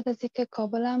بعد از اینکه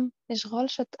کابل هم اشغال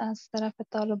شد از طرف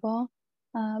طالبان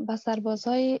به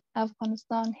سربازهای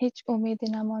افغانستان هیچ امیدی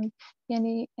نماند،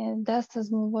 یعنی دست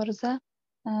از مبارزه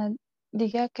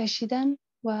دیگه کشیدن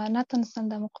و نتونستن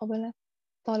در مقابل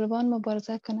طالبان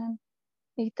مبارزه کنن.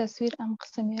 این تصویر هم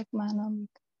قسم یک معنا بود.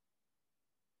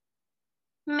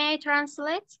 May I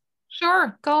translate?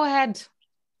 Sure, go ahead.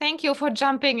 Thank you for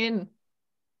jumping in.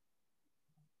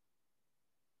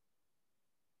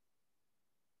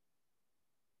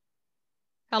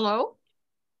 Hello?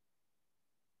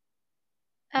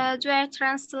 Do I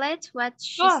translate what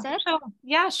she Sure, said? sure.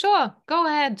 Yeah, sure. Go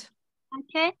ahead.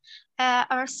 Okay.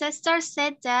 Our sister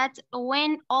said that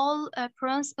when all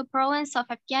province of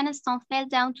Afghanistan fell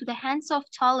down to the hands of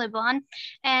Taliban,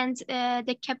 and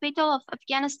the capital of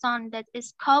Afghanistan, that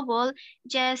is Kabul,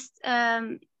 just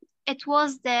it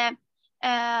was the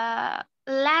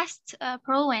last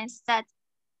province that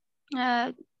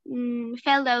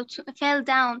fell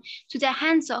down to the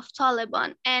hands of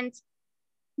Taliban, and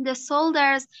the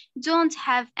soldiers don't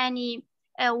have any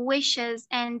wishes,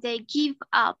 and they give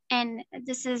up. And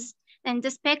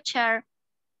this picture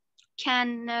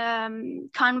can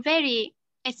convey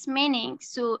its meaning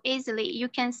so easily. You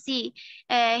can see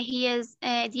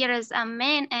there is a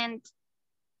man and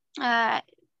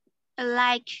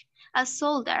like a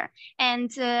soldier, and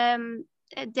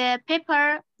the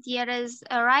paper there is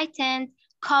written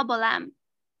Kabulam,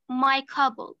 my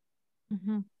Kabul.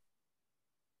 Mm-hmm.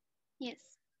 Yes.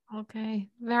 Okay,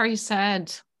 very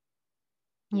sad.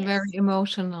 Yes. Very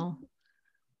emotional.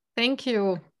 Thank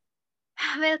you.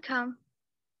 Welcome.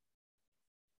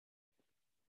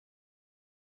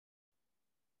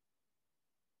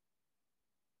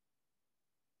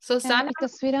 So Sanam,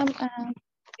 تصویرم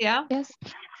yeah. yes.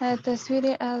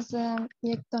 تصویری از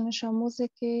یک دانش آموزی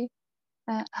که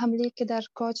حمله که در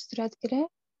کاج صورت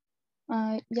گرفت.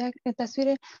 یک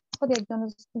تصویر خود یک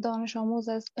دانش آموز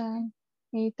است.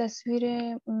 این تصویر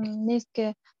نیست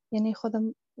که یعنی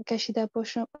خودم کشیده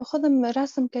باشم، خودم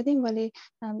رسم کردیم، ولی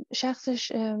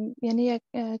شخصش یعنی یک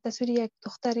تصویر یک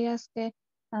دختری است که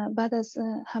بعد از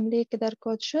حمله که در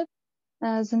کاج شد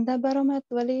زنده برآمد،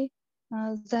 ولی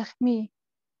زخمی.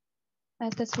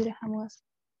 تصویر همو است.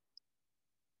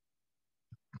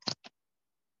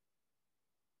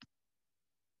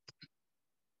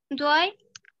 Do I?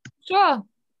 Sure.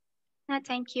 No,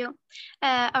 thank you.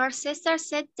 Our sister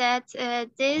said that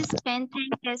this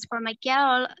painting is from a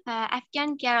girl,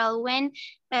 Afghan girl, when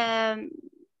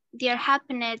there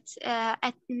happened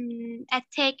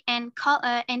attack and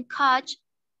Kaj,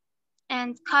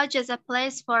 and Kaj is a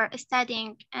place for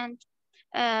studying, and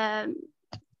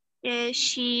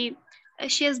she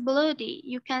is bloody.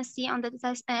 You can see on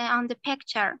the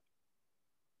picture,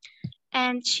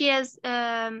 and she is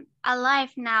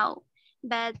alive now,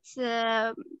 but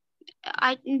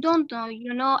I don't know,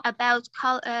 you know, about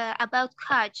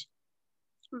Kaj,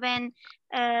 when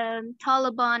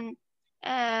Taliban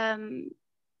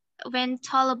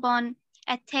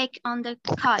attack on the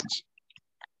Kaj.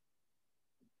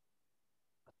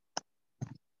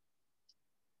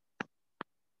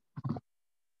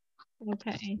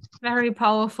 Okay, very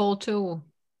powerful too.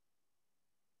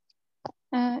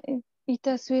 این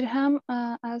تصویر هم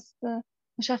از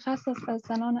مشخص است از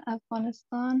زنان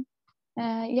افغانستان،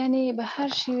 یعنی به هر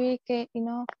شیوهی که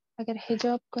اینا اگر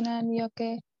حجاب کنن یا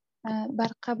که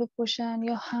برقه بپوشن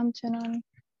یا همچنان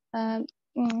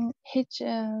هیچ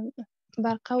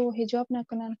برقه و حجاب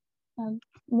نکنن،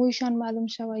 مویشان معلوم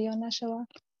شوه یا نشوه.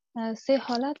 3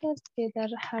 حالت است که در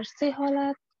هر 3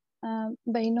 حالت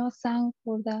به اینا سنگ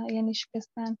خورده، یعنی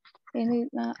شکستن. یعنی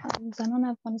زنان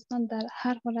افغانستان در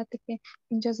هر حالتی که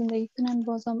اینجا زندگی کنن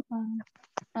بازم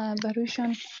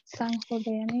برویشان سنگ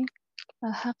خورده، یعنی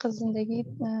حق زندگی،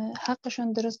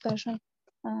 حقشان درست برشان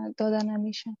داده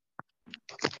نمیشه.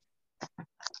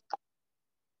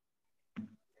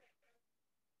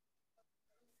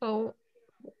 So,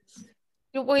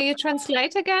 will you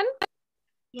translate again?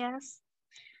 Yes.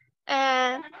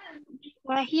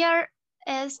 Here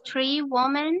is 3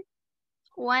 women.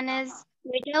 One is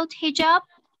without hijab.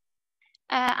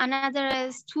 Another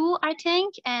is 2, I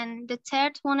think, and the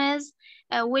third one is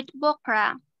with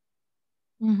burqa.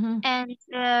 Mm-hmm.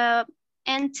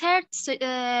 And third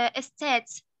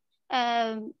states,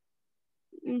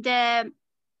 the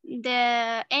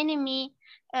enemy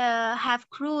have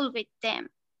cruel with them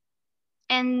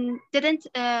and didn't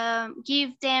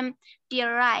give them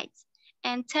their rights.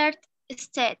 And third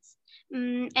states,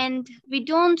 and we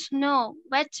don't know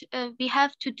what we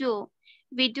have to do.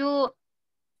 We do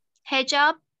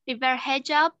hijab, we wear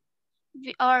hijab,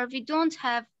 or we don't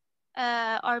have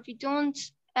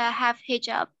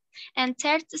hijab. And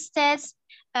third states,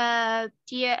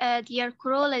 their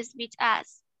cruel is with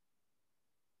us.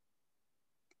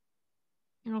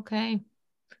 Okay.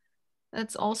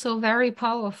 That's also very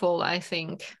powerful, I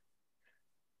think.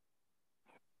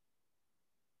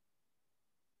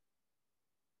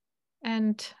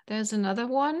 And there's another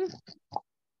one.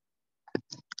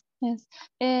 Yes.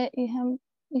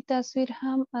 این تصویر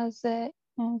هم از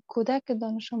کودک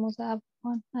دانش آموز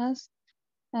افغان هست.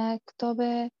 کتاب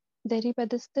دری به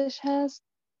دستش هست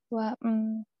و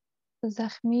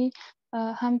زخمی.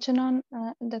 همچنان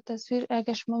در تصویر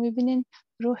اگر شما میبینین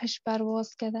روحش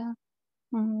پرواز کرده.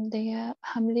 دیگه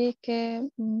حمله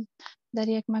که در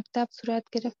یک مکتب صورت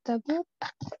گرفته بود،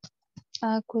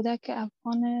 کودک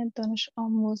افغان دانش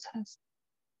آموز هست.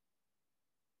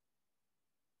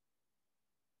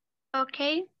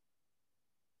 Okay.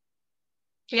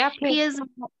 Yeah, please.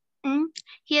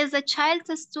 He is a child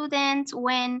student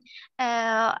when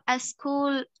a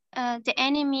school, the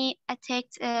enemy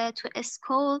attacked to a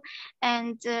school,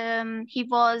 and he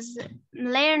was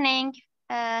learning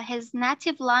his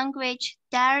native language,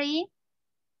 Dari.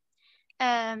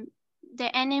 The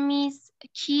enemies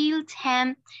killed him,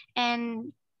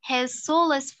 and his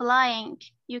soul is flying.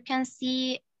 You can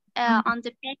see on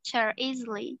the picture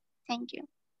easily. Thank you.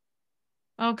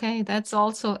 Okay, that's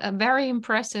also very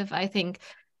impressive, I think.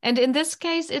 And in this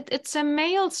case, it's a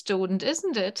male student,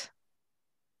 isn't it?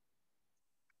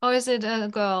 Or is it a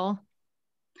girl?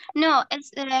 No, it's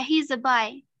he's a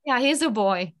boy. Yeah, he's a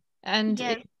boy. And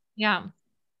yes. Yeah.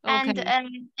 Okay.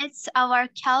 And it's our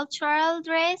cultural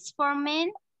dress for men.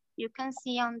 You can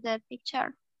see on the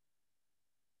picture.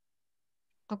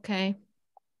 Okay.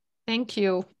 Thank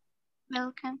you.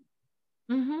 Welcome.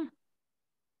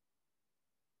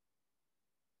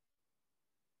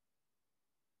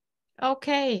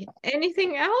 Okay.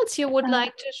 Anything else you would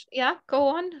like to? Yeah, go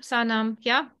on, Sanam.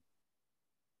 Yeah.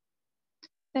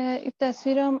 این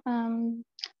تصویرم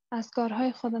از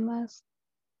کارهای خودم است.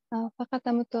 فقط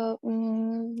تا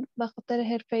به خاطر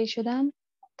حرفه‌ای شدن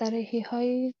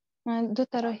دو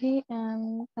طراحی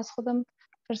از خودم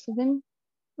فرستادیم،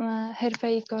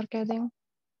 حرفه‌ای کار کردیم.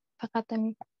 فقط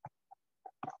همین.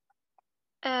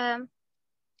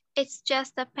 It's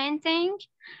just a painting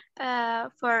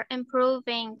for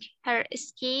improving her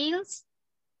skills.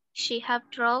 She have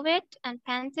drawn it and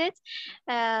painted.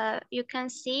 You can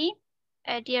see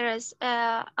there is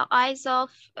eyes of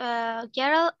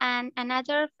girl and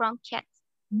another from cat.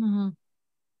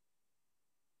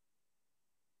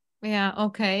 Yeah,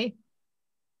 okay.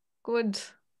 Good.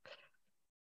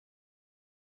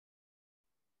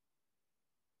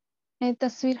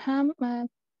 تصویر هم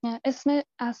اسم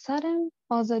اثرم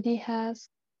آزادی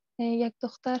هست. یک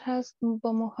دختر هست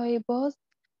با موهای باز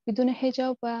بدون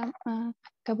حجاب و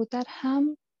کبوتر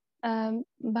هم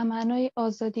به معنای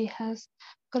آزادی هست.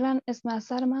 کلاً اسم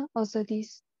اثر من آزادی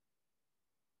است.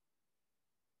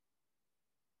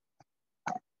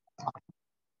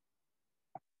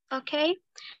 Okay,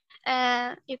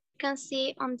 you can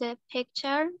see on the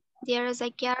picture there is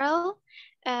a girl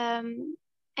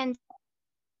and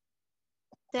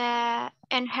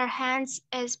in her hands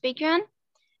is begun,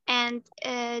 and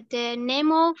the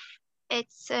name of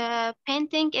its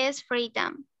painting is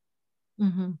freedom.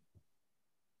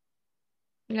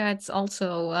 Yeah, it's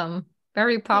also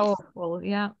very powerful.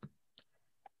 Yes.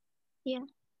 Yeah.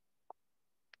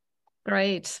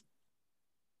 Great.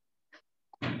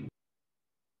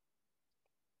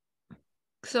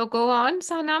 So go on,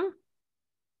 Sanam.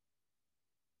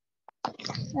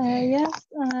 Yes,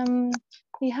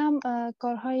 این هم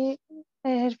کارهای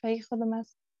حرفه‌ای خودم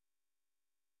است.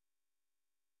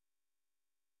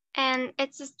 And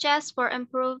it's just for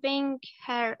improving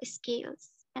her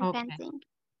skills in painting.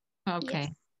 Okay.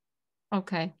 Yes.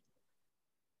 Okay.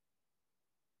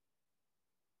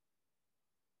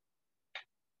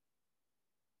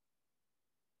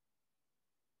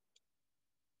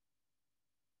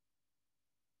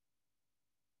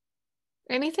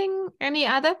 Any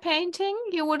other painting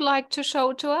you would like to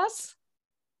show to us?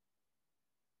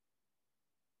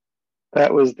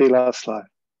 That was the last slide.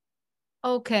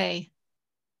 Okay.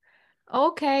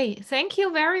 Okay, thank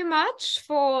you very much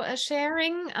for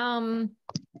sharing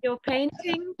your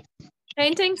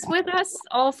paintings with us,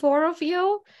 all four of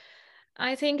you.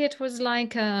 I think it was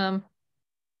like a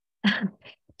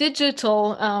digital,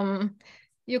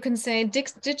 you can say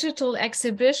digital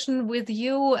exhibition with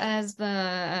you as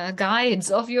the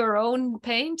guides of your own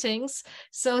paintings.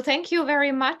 So thank you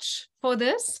very much for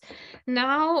this.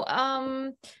 Now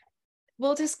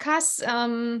we'll discuss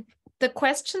the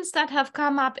questions that have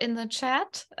come up in the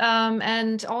chat,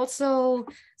 and also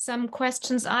some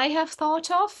questions I have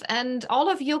thought of, and all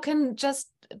of you can just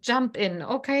jump in,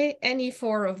 okay? Any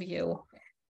four of you.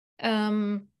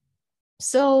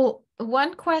 So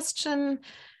one question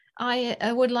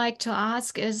I would like to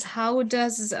ask is, how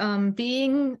does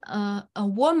being a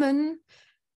woman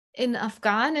in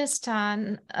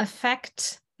Afghanistan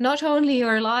affect not only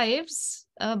your lives,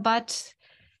 but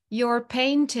your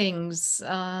paintings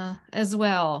as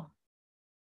well?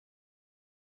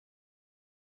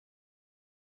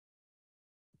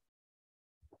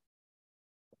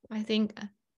 I think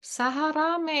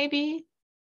Sahra, maybe?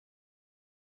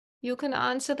 you can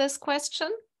answer this question?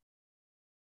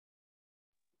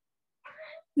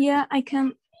 Yeah, I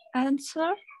can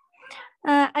answer.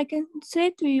 I can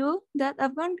say to you that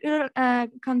Afghan girl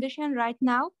condition right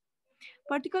now,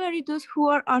 particularly those who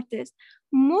are artists,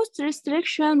 most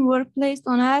restrictions were placed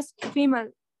on us female.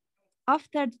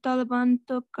 After the Taliban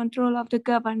took control of the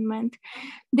government,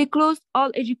 they closed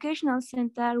all educational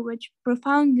centers, which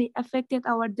profoundly affected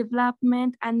our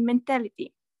development and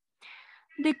mentality.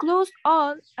 They closed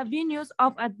all avenues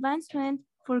of advancement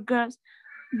for girls,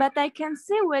 but I can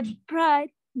say with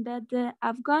pride that the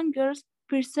Afghan girls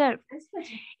preserve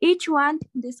each one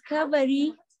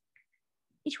discovery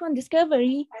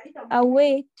a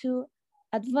way to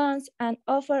advance and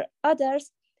offer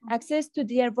others access to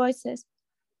their voices.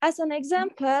 As an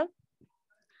example,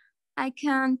 I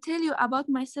can tell you about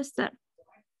my sister.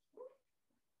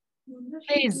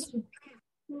 Please.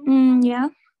 Yeah.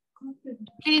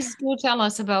 Please do tell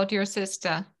us about your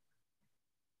sister.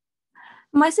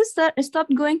 My sister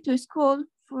stopped going to school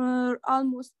for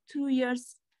almost 2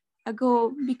 years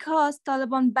ago because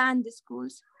Taliban banned the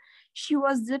schools. She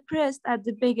was depressed at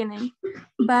the beginning,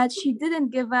 but she didn't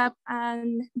give up,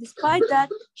 and despite that,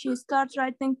 she started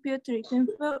writing poetry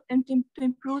to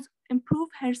improve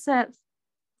herself.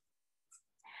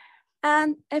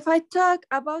 And if I talk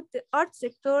about the art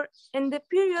sector, in the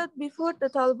period before the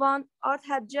Taliban, art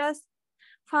had just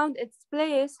found its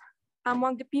place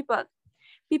among the people.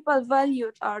 People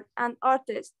valued art and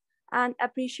artists and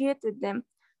appreciated them.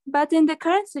 But in the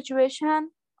current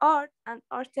situation, art and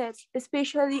artists,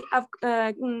 especially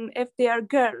if they are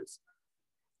girls,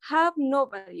 have no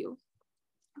value.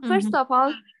 First of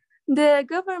all, the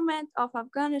government of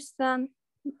Afghanistan,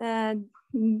 that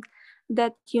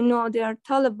they are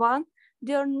Taliban,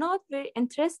 they are not very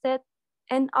interested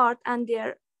in art, and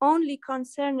their only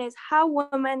concern is how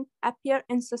women appear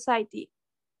in society.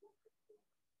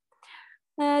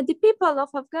 The people of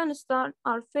Afghanistan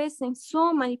are facing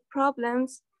so many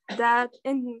problems that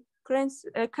in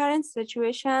current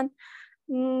situation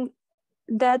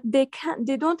that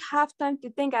they don't have time to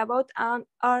think about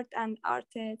art and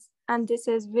artists, and this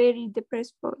is very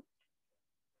depressing.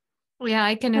 Yeah,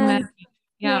 I can imagine.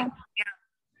 Yeah.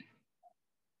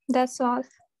 That's all.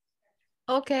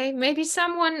 Okay, maybe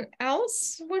someone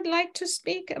else would like to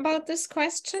speak about this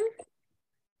question?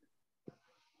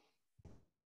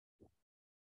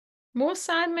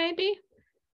 Mursal, maybe?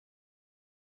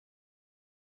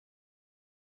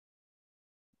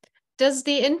 Does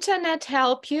the internet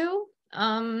help you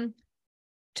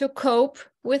to cope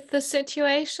with the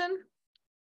situation?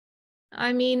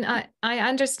 I mean, I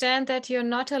understand that you're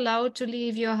not allowed to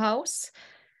leave your house,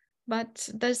 but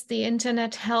does the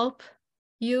internet help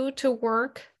you to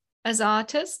work as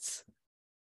artists?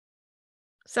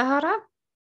 Sahra?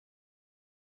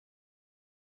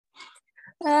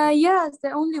 Yes,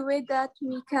 the only way that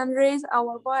we can raise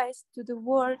our voice to the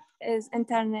world is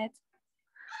internet.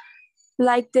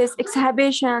 Like this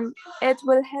exhibition, it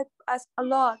will help us a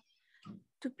lot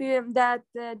to be that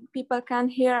people can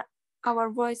hear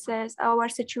our voices, our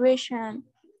situation,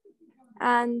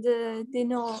 and they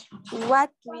know what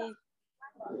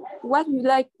we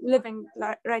like living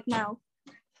right now.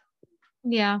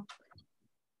 Yeah.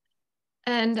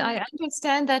 And I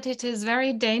understand that it is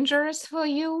very dangerous for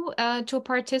you to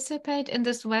participate in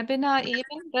this webinar even.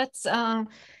 That's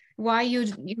why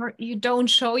you don't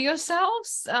show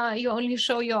yourselves, you only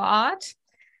show your art.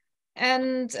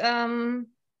 And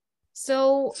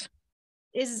so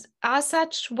are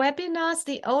such webinars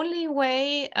the only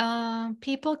way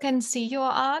people can see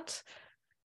your art?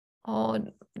 Or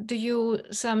do you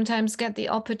sometimes get the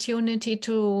opportunity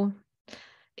to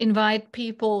invite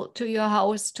people to your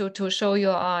house to show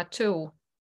your art too?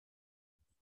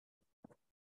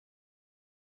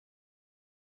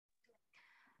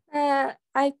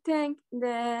 I think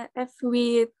if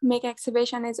we make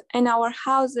exhibition is in our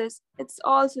houses, it's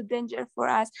also danger for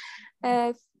us.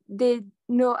 If they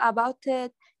know about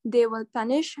it, they will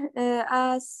punish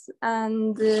us,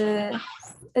 and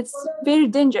it's very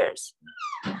dangerous.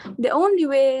 The only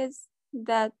way is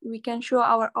that we can show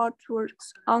our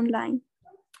artworks online.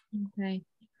 Okay.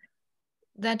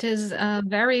 That is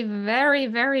very, very,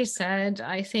 very sad,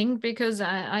 I think, because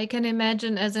I can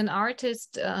imagine as an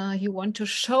artist, you want to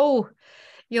show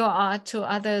your art to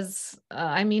others.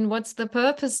 I mean, what's the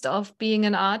purpose of being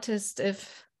an artist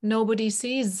if nobody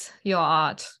sees your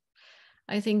art?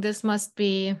 I think this must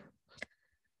be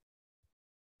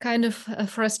kind of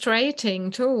frustrating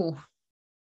too.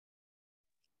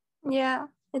 Yeah,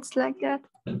 it's like that.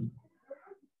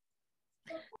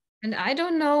 And I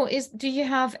don't know, do you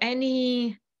have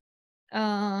any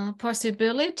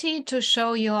possibility to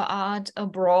show your art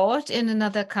abroad in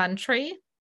another country?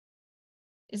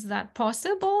 Is that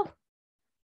possible?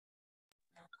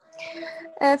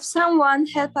 If someone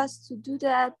help us to do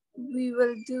that, we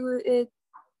will do it.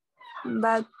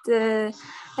 But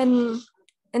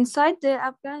inside the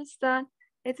Afghanistan,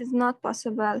 it is not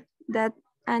possible that,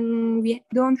 and we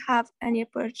don't have any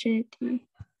opportunity.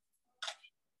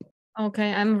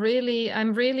 Okay, I'm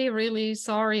really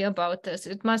sorry about this.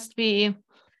 It must be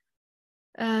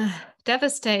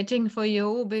devastating for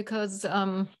you because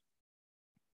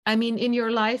I mean, in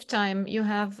your lifetime, you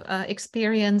have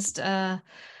experienced a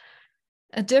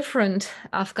different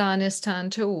Afghanistan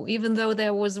too, even though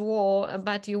there was war,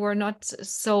 but you were not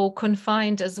so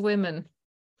confined as women.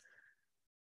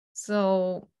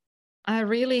 So I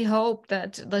really hope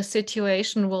that the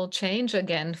situation will change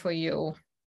again for you,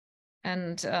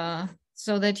 and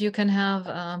so that you can have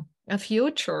a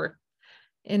future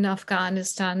in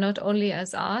Afghanistan, not only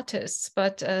as artists,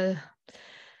 but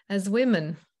as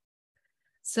women.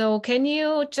 So can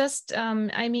you just,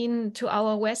 I mean, to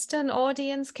our Western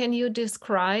audience, can you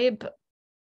describe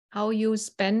how you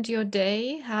spend your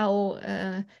day?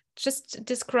 How, just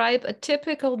describe a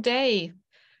typical day.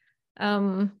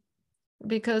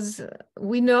 Because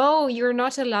we know you're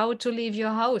not allowed to leave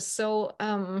your house. So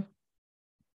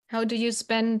how do you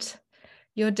spend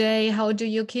your day? How do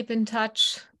you keep in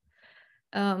touch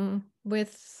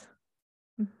with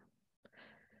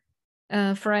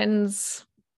friends?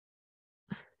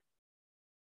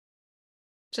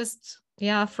 Just,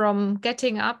 yeah, from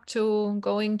getting up to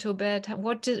going to bed.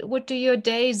 What do your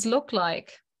days look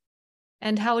like?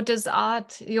 And how does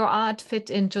your art fit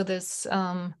into this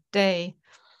day?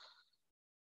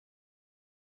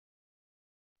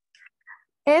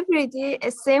 Every day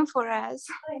is same for us,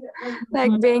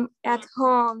 like being at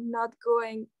home, not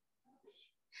going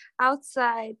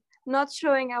outside, not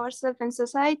showing ourselves in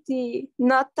society,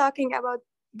 not talking about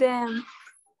them.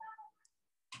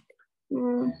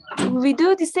 We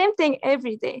do the same thing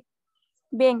every day,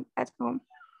 being at home.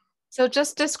 So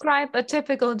just describe a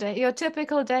typical day, your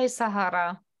typical day,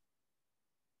 Sahara.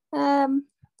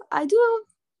 I do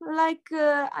like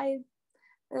I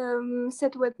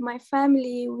sit with my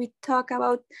family, we talk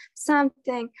about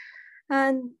something,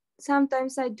 and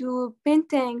sometimes I do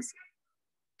paintings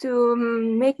to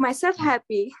make myself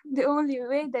happy. The only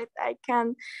way that I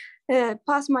can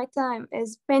pass my time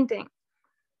is painting.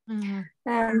 Mm-hmm.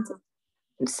 And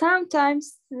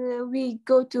sometimes we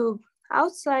go to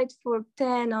outside for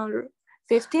 10 or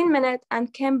 15 minutes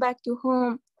and come back to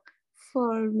home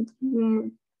for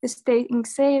staying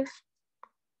safe.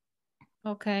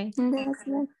 Okay.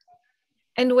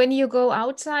 And when you go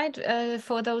outside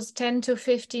for those 10 to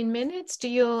 15 minutes, do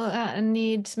you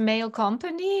need male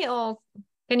company, or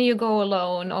can you go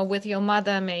alone, or with your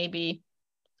mother maybe?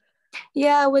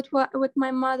 Yeah, with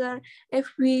my mother.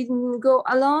 If we go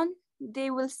alone,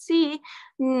 they will see.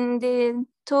 They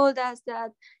told us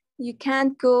that you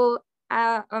can't go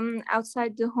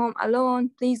outside the home alone.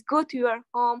 Please go to your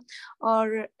home.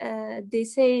 Or they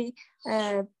say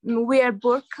wear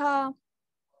burqa.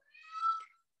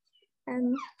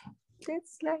 And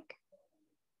that's like.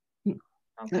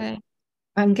 Okay.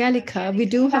 Angelika, we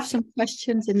do have some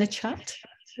questions in the chat.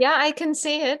 Yeah, I can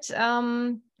see it.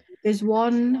 There's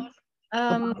one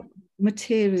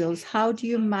materials. How do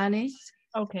you manage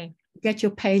get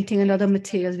your painting and other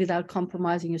materials without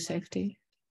compromising your safety?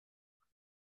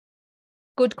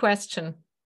 Good question.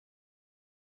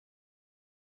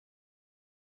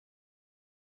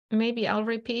 Maybe I'll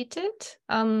repeat it.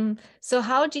 So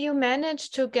how do you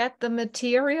manage to get the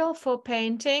material for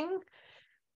painting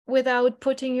without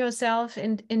putting yourself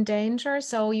in danger?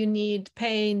 So you need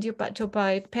paint, you to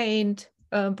buy paint,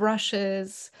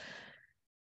 brushes,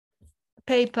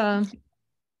 paper.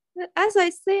 As I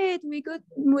said, we go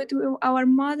with our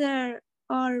mother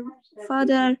or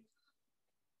father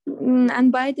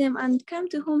and buy them and come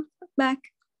to home back.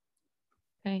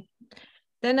 Okay.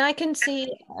 Then I can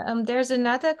see there's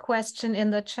another question in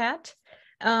the chat.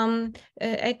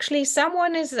 Actually,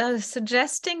 someone is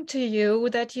suggesting to you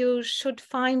that you should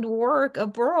find work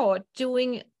abroad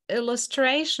doing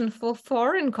illustration for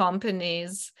foreign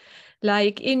companies,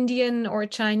 like Indian or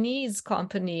Chinese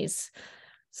companies.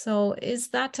 So is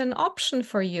that an option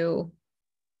for you?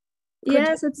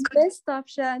 Yes, it's the best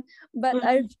option, but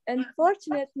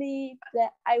unfortunately,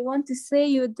 I want to say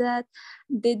you that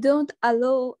they don't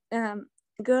allow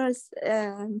girls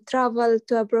travel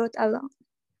to abroad alone.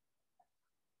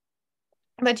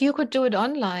 But you could do it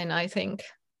online, I think,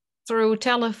 through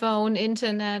telephone,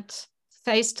 internet,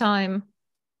 FaceTime.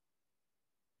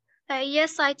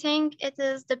 Yes, I think it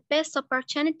is the best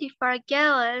opportunity for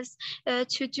girls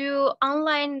to do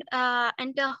online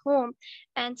in the home.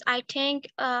 And I think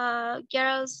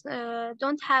girls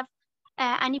don't have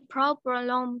any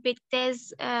problem with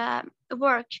this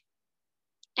work.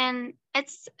 And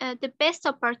it's the best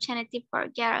opportunity for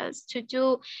girls to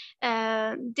do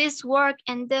this work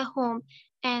in the home.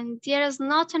 And there is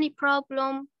not any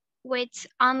problem with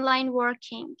online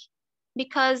working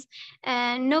because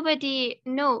nobody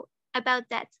know about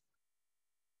that.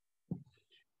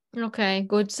 Okay,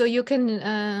 good. So you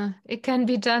can, it can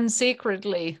be done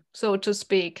secretly, so to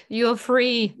speak. You're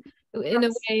free, in a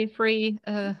way, free.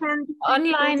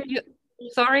 Online,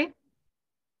 sorry?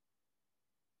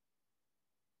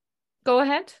 Go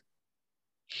ahead.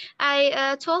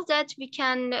 I told that we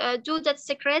can do that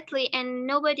secretly, and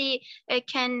nobody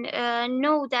can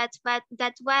know that what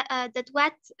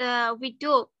we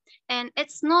do, and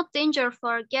it's not danger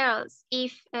for girls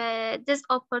if this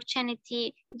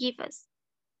opportunity give us.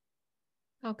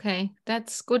 Okay,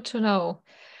 that's good to know.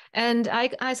 And I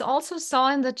also saw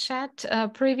in the chat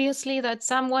previously that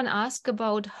someone asked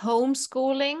about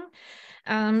homeschooling.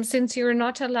 Since you're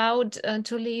not allowed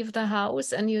to leave the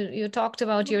house, and you talked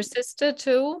about your sister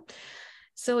too.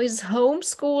 So is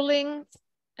homeschooling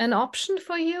an option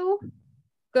for you,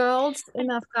 girls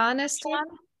in Afghanistan?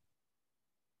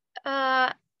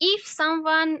 If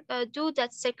someone do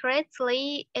that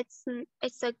secretly, it's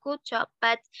a good job.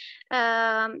 But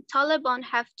Taliban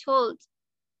have told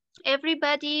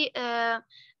everybody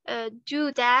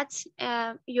do that.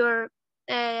 Your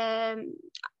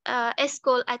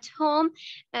school at home,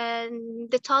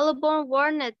 the Taliban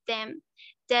warned them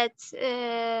that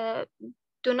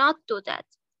do not do that.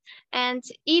 And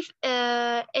if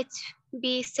it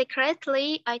be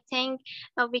secretly, I think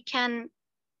we can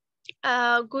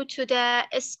go to the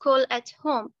school at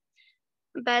home.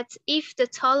 But if the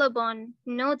Taliban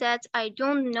know that, I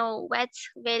don't know what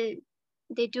will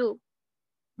they do.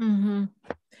 Mm-hmm.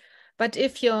 But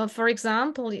if you're, for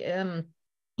example, imagine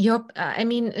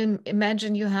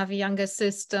you have a younger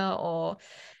sister,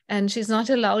 and she's not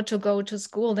allowed to go to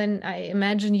school, then I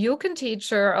imagine you can teach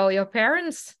her, or your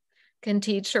parents can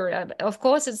teach her. Of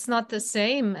course, it's not the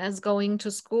same as going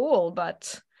to school,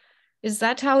 but is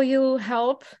that how you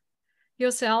help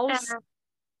yourselves?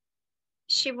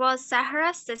 She was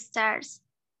Sahra's sisters.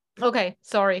 Okay,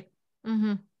 sorry.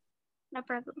 Mm-hmm. No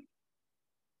problem.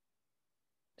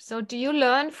 So do you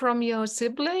learn from your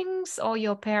siblings or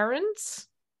your parents?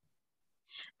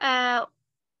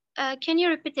 Can you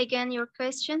repeat again your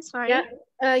question? Sorry.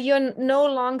 Yeah. You're no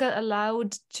longer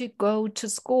allowed to go to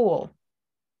school.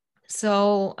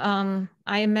 So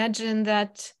I imagine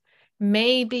that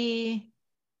maybe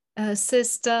a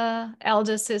sister,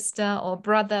 elder sister or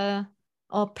brother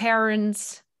or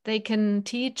parents, they can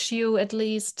teach you at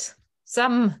least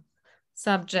some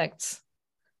subjects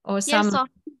or some.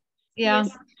 Yes,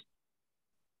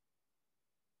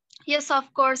 yes,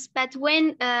 of course. But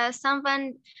when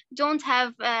someone don't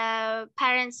have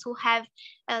parents who have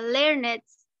learned,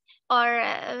 or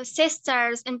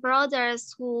sisters and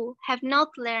brothers who have not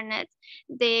learned,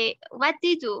 what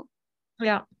they do?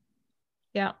 Yeah,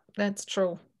 that's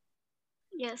true.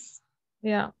 Yes.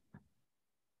 Yeah.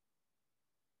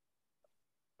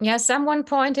 Yeah, someone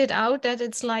pointed out that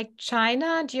it's like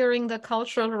China during the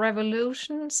Cultural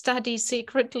Revolution, study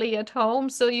secretly at home.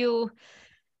 So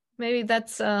maybe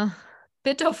that's a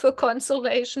bit of a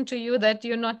consolation to you that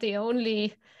you're not the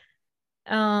only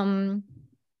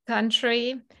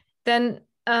country. Then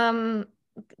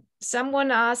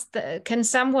someone asked, can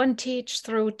someone teach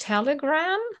through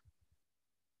Telegram?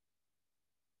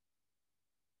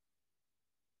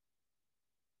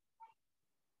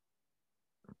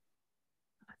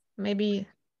 Maybe.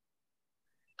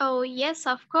 Oh, yes,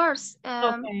 of course.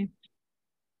 Okay.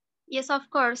 Yes, of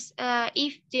course.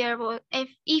 If there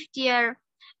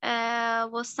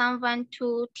was someone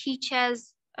to teach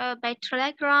us by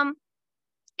Telegram,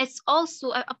 it's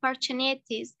also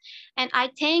opportunities. And I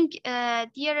think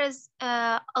there is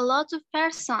a lot of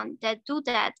persons that do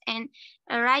that. And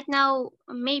right now,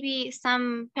 maybe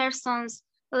some persons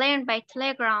learn by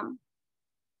Telegram.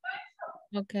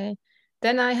 Okay.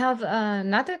 Then I have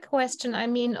another question. I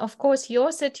mean, of course,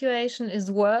 your situation is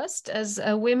worst as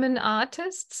women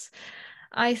artists,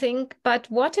 I think. But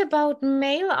what about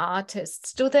male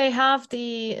artists? Do they have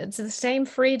the same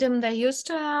freedom they used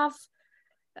to have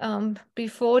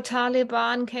before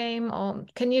Taliban came? Or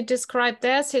can you describe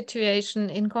their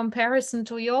situation in comparison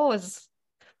to yours?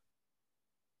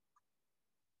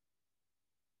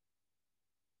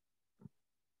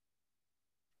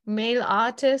 Male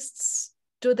artists,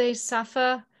 do they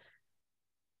suffer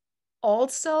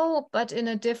also, but in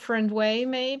a different way,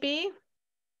 maybe.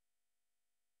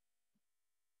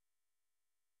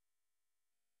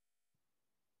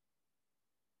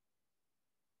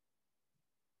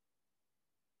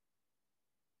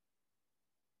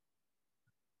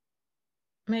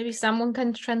 Maybe someone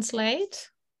can translate.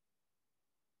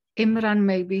 Imran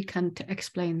maybe can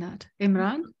explain that.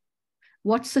 Imran,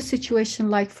 what's the situation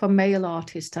like for male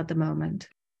artists at the moment?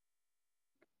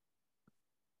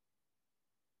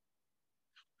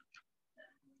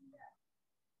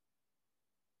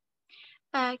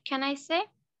 Can I say?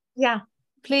 Yeah,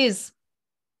 please.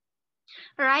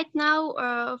 Right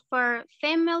now, for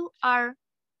female or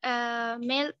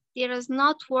male, there is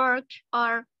not work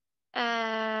or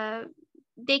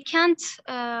they can't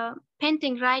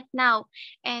painting right now,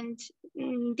 and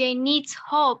they need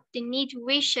hope, they need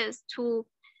wishes to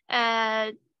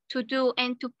do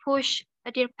and to push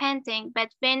their painting. But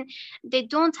when they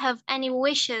don't have any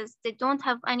wishes, they don't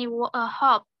have any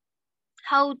hope,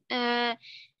 how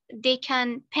they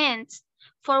can paint?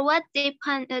 For what they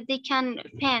can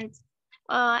paint?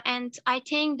 And I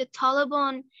think the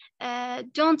Taliban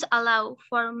don't allow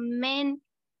for men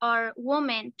or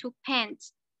women to paint.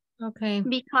 Okay.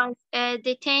 Because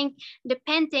they think the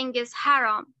painting is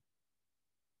haram.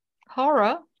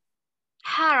 Horror?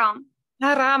 Haram.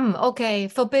 Haram, okay,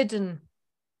 forbidden.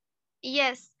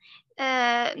 Yes.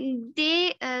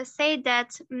 They say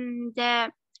that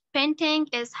the painting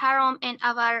is haram in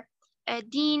our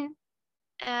deen.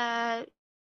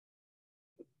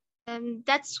 And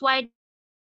that's why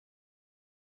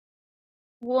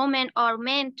women or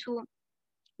men to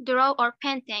draw or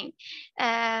painting,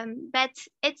 but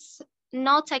it's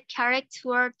not a correct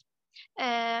word.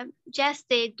 Just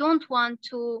they don't want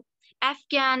to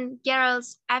Afghan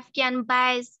girls, Afghan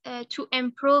boys to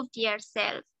improve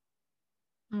themselves.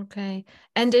 Okay,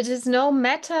 and it is no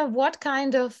matter what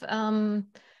kind of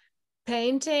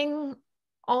painting,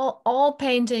 all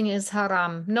painting is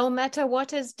haram, no matter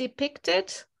what is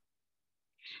depicted?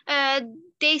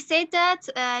 They say that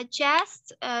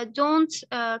just don't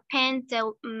paint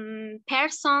the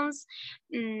persons.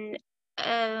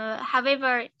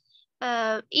 However,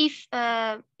 if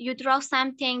you draw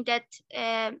something that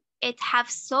it have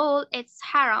soul, it's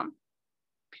haram.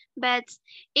 But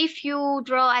if you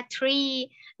draw a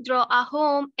tree, draw a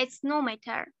home, it's no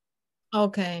matter.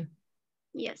 Okay.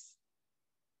 Yes.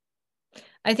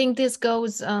 I think this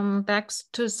goes back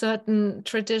to a certain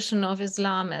tradition of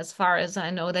Islam, as far as I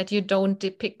know, that you don't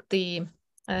depict the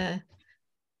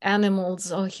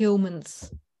animals or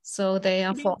humans. So they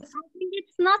are for. I think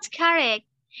it's not correct.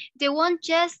 They want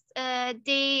just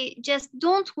they just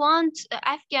don't want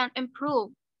Afghan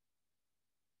improve.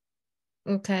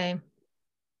 Okay.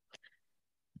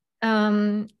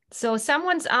 So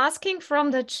someone's asking from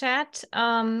the chat,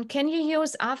 can you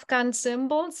use Afghan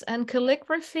symbols and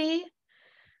calligraphy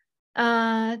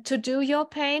to do your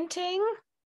painting?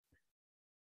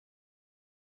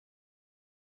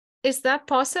 Is that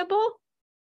possible?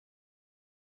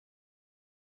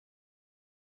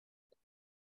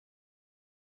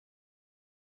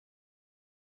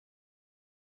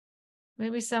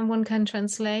 Maybe someone can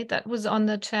translate. That was on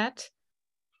the chat.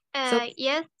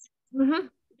 Yes. Mm-hmm.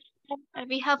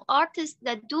 We have artists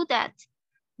that do that.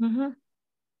 Mm-hmm.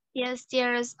 Yes,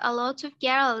 there's a lot of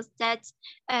girls that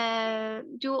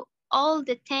do all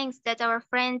the things that our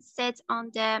friends said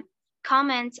on the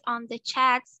comments on the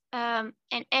chats, and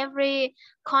every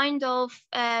kind of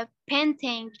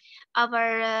painting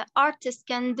our artists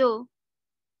can do.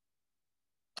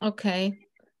 Okay.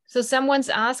 So someone's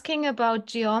asking about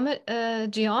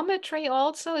geometry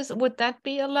also. Would that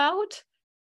be allowed?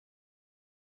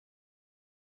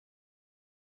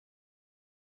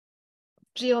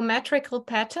 Geometrical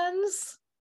patterns?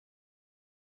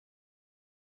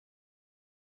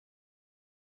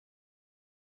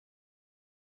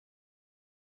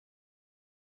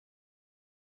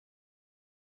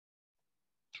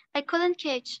 I couldn't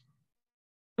catch.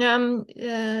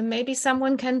 Maybe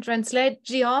someone can translate.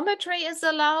 Geometry is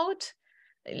allowed,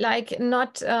 like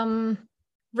not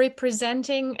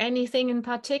representing anything in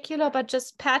particular, but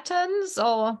just patterns,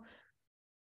 or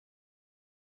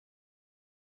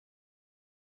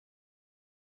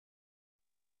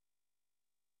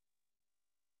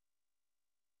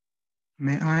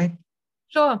May I?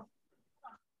 sure.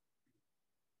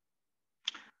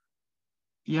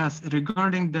 Yes,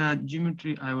 regarding the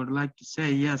geometry, I would like to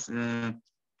say yes.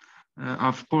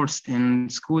 Of course, in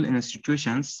school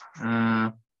institutions,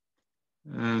 there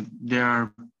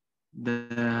are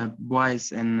the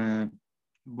boys and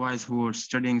boys who are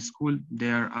studying school. They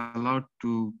are allowed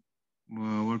to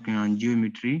working on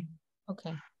geometry.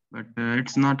 Okay. but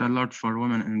it's not a lot for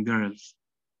women and girls.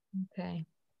 Okay.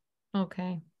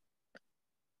 Okay.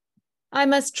 I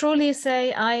must truly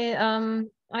say I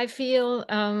feel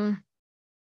I'm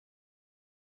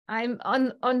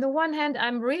on the one hand,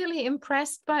 I'm really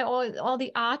impressed by all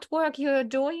the artwork you're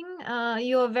doing.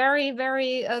 You're very,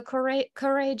 very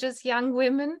courageous young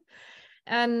women,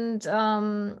 and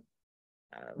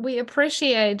we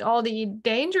appreciate all the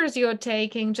dangers you're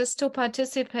taking just to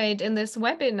participate in this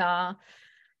webinar.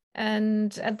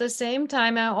 And at the same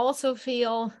time, I also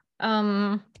feel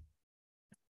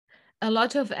a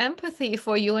lot of empathy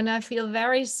for you, and I feel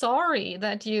very sorry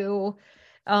that you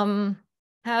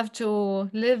have to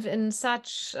live in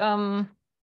such a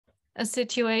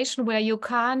situation where you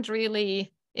can't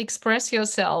really express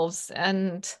yourselves,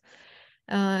 and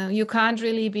you can't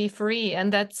really be free.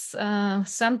 And that's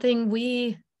something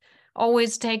we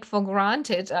always take for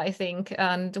granted, I think,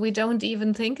 and we don't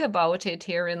even think about it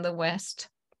here in the West.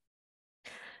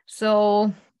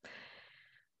 So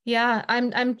yeah,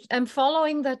 I'm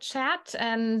following the chat,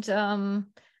 and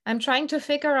I'm trying to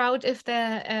figure out if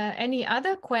there are any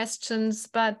other questions,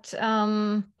 but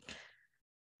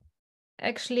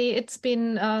actually it's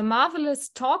been marvelous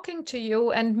talking to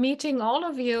you and meeting all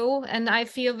of you, and I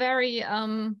feel very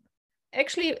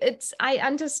actually I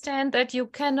understand that you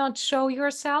cannot show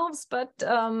yourselves, but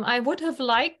I would have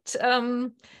liked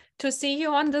to see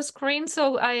you on the screen,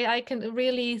 so I can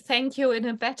really thank you in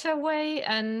a better way,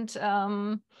 and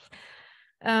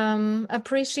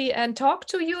appreciate and talk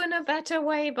to you in a better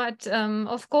way. But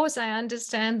of course, I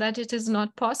understand that it is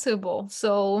not possible.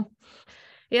 So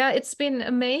yeah, it's been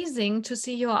amazing to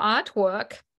see your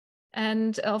artwork,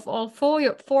 and of all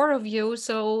four of you.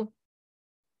 So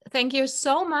thank you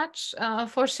so much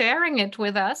for sharing it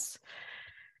with us,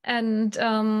 and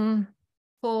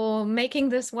for making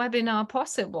this webinar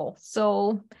possible.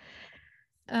 So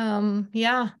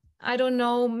yeah, I don't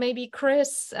know, maybe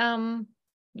Chris,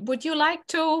 would you like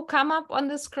to come up on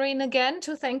the screen again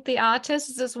to thank the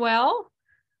artists as well?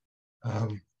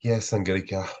 Yes,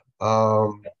 Angelika.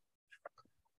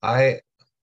 I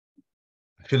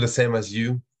feel the same as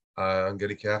you,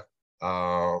 Angelika.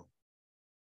 At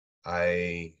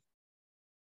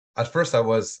first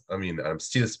I'm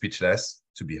still speechless,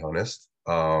 to be honest.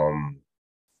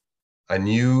 I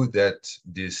knew that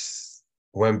this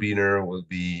webinar will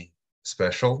be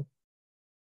special.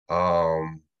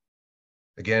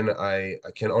 Again, I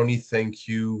can only thank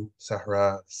you,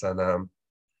 Sahra, Sanam,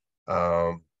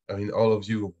 all of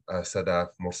you,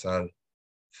 Sadaf, Mursal,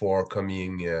 for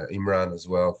coming, Imran as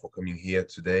well, for coming here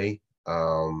today,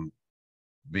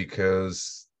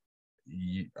 because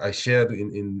I shared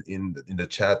in the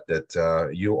chat that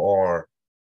you are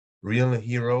real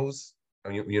heroes.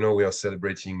 We are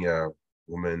celebrating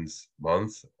Women's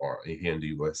Month, or here in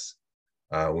the US,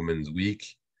 Women's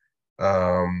Week.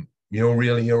 You're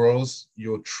real heroes.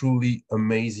 You're truly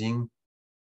amazing.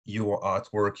 Your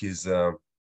artwork is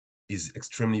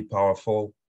extremely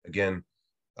powerful. Again,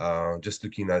 just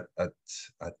looking at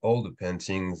all the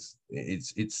paintings,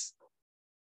 it's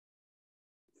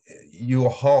your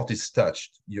heart is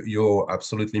touched. You're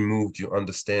absolutely moved. You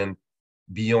understand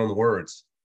beyond words,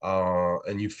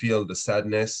 and you feel the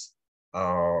sadness.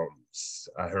 I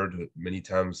heard many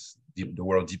times the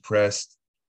word depressed.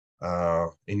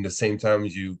 In the same time,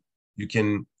 you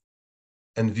can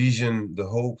envision the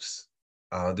hopes,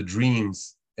 the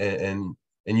dreams, and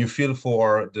you feel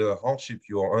for the hardship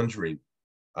you are enduring.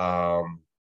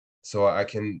 So I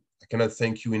cannot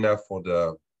thank you enough for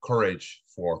the courage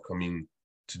for coming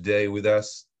today with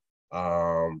us,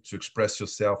 to express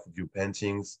yourself with your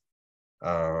paintings,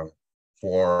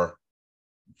 for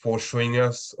showing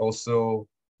us also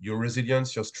your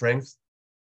resilience, your strength.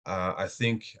 I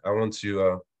think I want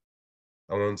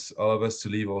all of us to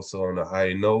leave also on a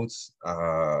high note,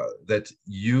 that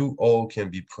you all can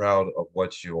be proud of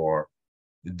what you're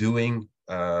doing,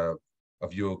 of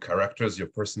your characters, your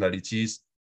personalities.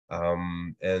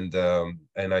 And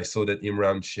I saw that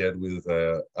Imran shared with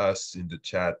us in the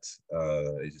chat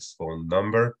his phone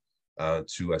number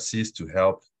to assist, to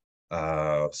help.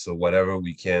 So whatever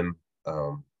we can,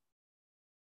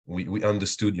 we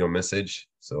understood your message.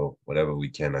 So whatever we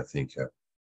can, I think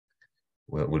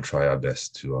we'll try our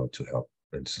best to help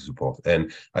and to support.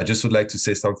 And I just would like to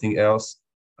say something else.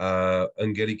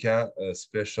 Angelika, a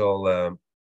special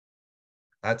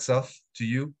hats off to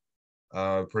you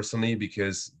personally,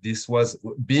 because this was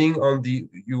being on the,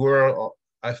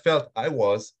 I felt I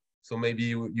was, so maybe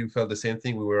you felt the same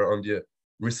thing. We were on the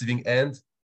receiving end,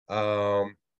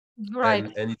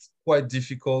 Right. And it's quite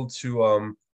difficult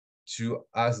to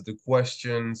ask the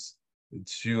questions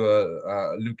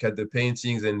look at the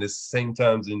paintings, and at the same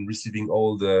time in receiving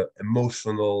all the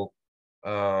emotional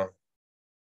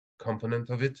component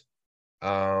of it,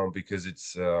 because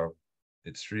it's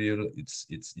real,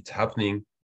 it's happening.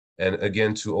 And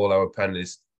again, to all our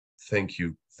panelists, thank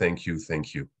you. And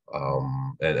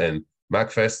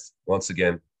MACFEST, once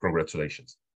again,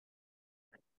 congratulations.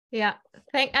 Yeah,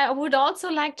 I would also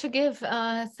like to give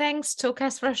thanks to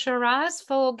Sahra Sarwari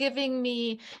for giving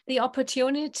me the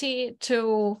opportunity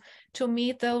to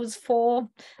meet those 4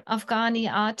 Afghani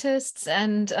artists.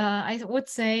 And I would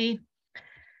say,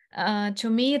 to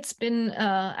me, it's been,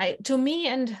 to me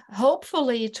and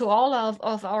hopefully to all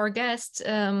of our guests,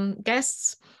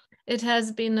 it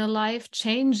has been a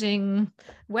life-changing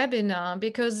webinar,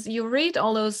 because you read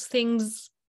all those things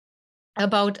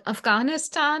about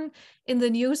Afghanistan in the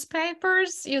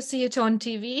newspapers, you see it on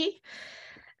TV,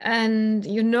 and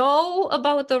you know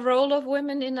about the role of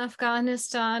women in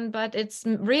Afghanistan, but it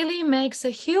really makes a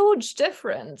huge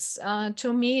difference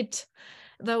to meet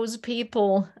those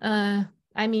people.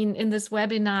 I mean, in this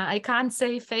webinar, I can't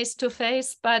say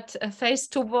face-to-face, but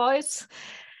face-to-voice.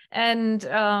 And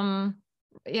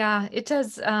yeah, it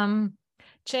has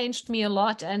changed me a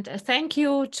lot. And thank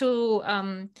you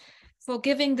for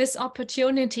giving this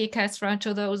opportunity, Sahra,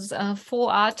 to those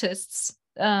 4 artists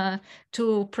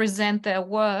to present their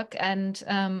work. And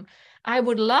I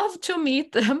would love to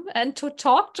meet them and to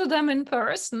talk to them in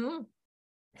person.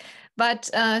 But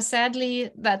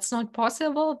sadly, that's not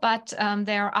possible. But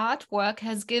their artwork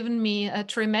has given me a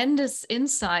tremendous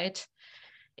insight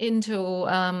into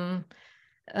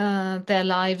their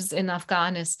lives in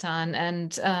Afghanistan,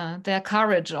 and their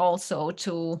courage also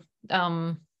to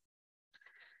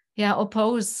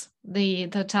oppose the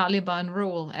Taliban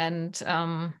rule. And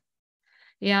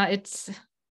yeah,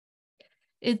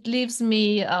 it leaves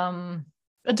me a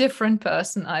different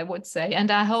person, I would say. And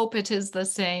I hope it is the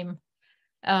same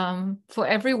for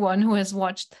everyone who has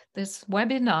watched this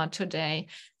webinar today.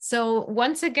 So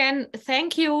once again,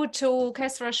 thank you to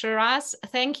Sahra Sarwari.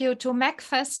 Thank you to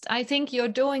MACFEST. I think you're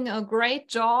doing a great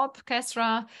job,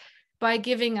 Sahra, by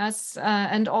giving us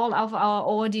and all of our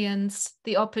audience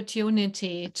the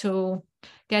opportunity to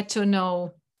get to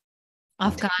know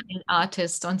Afghani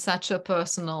artists on such a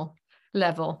personal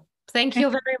level. Thank you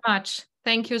very much.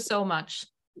 Thank you so much.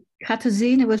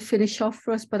 Katarzyna will finish off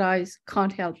for us, but I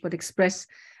can't help but express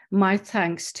my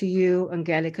thanks to you,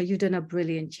 Angelika. You've done a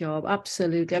brilliant job,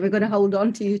 absolutely. And we're going to hold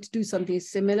on to you to do something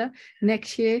similar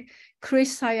next year.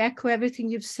 Chris, I echo everything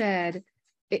you've said.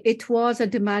 It was a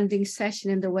demanding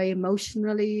session in the way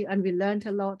emotionally, and we learned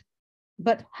a lot.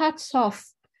 But hats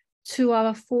off to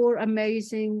our 4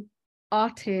 amazing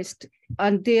artists,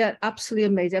 and they are absolutely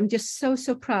amazing. I'm just so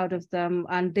proud of them,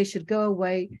 and they should go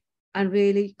away and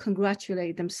really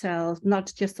congratulate themselves,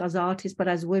 not just as artists, but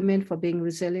as women, for being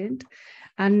resilient.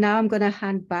 And now I'm going to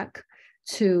hand back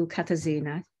to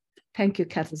Katarzyna. Thank you,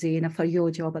 Katarzyna, for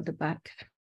your job at the back.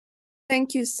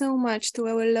 Thank you so much to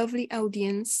our lovely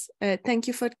audience. Thank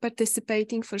you for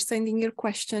participating, for sending your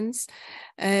questions,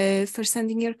 for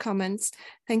sending your comments.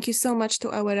 Thank you so much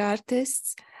to our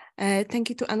artists. Thank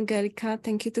you to Angelika,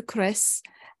 thank you to Chris,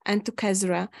 and to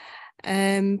Sahra.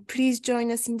 Please join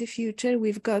us in the future.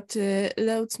 We've got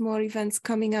loads more events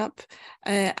coming up.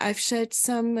 I've shared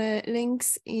some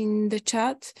links in the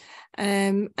chat,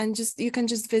 and you can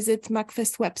just visit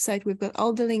MACFEST website. We've got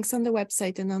all the links on the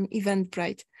website and on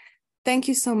Eventbrite. Thank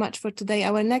you so much for today.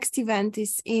 Our next event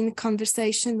is in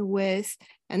conversation with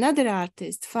another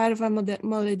artist, Farva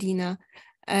Moledina,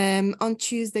 on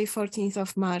Tuesday, 14th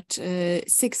of March,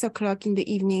 6 o'clock in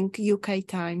the evening, UK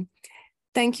time.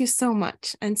 Thank you so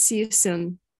much, and see you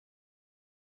soon.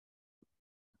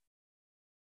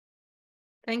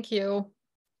 Thank you.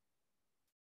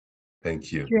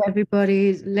 Thank you. Thank you,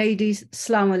 everybody. Ladies,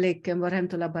 Assalamu alaikum wa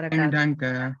rahmatullahi wa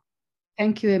barakatuh.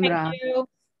 Thank you, Imran. Thank you.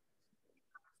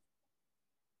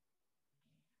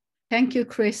 Thank you,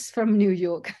 Chris from New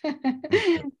York.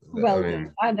 Well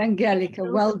done. And Angelika,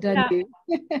 well done you.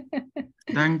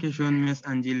 Danke schön, Miss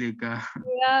Angelika.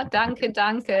 Ja,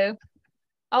 danke.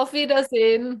 Auf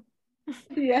Wiedersehen.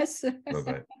 Yes.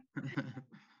 Bye-bye.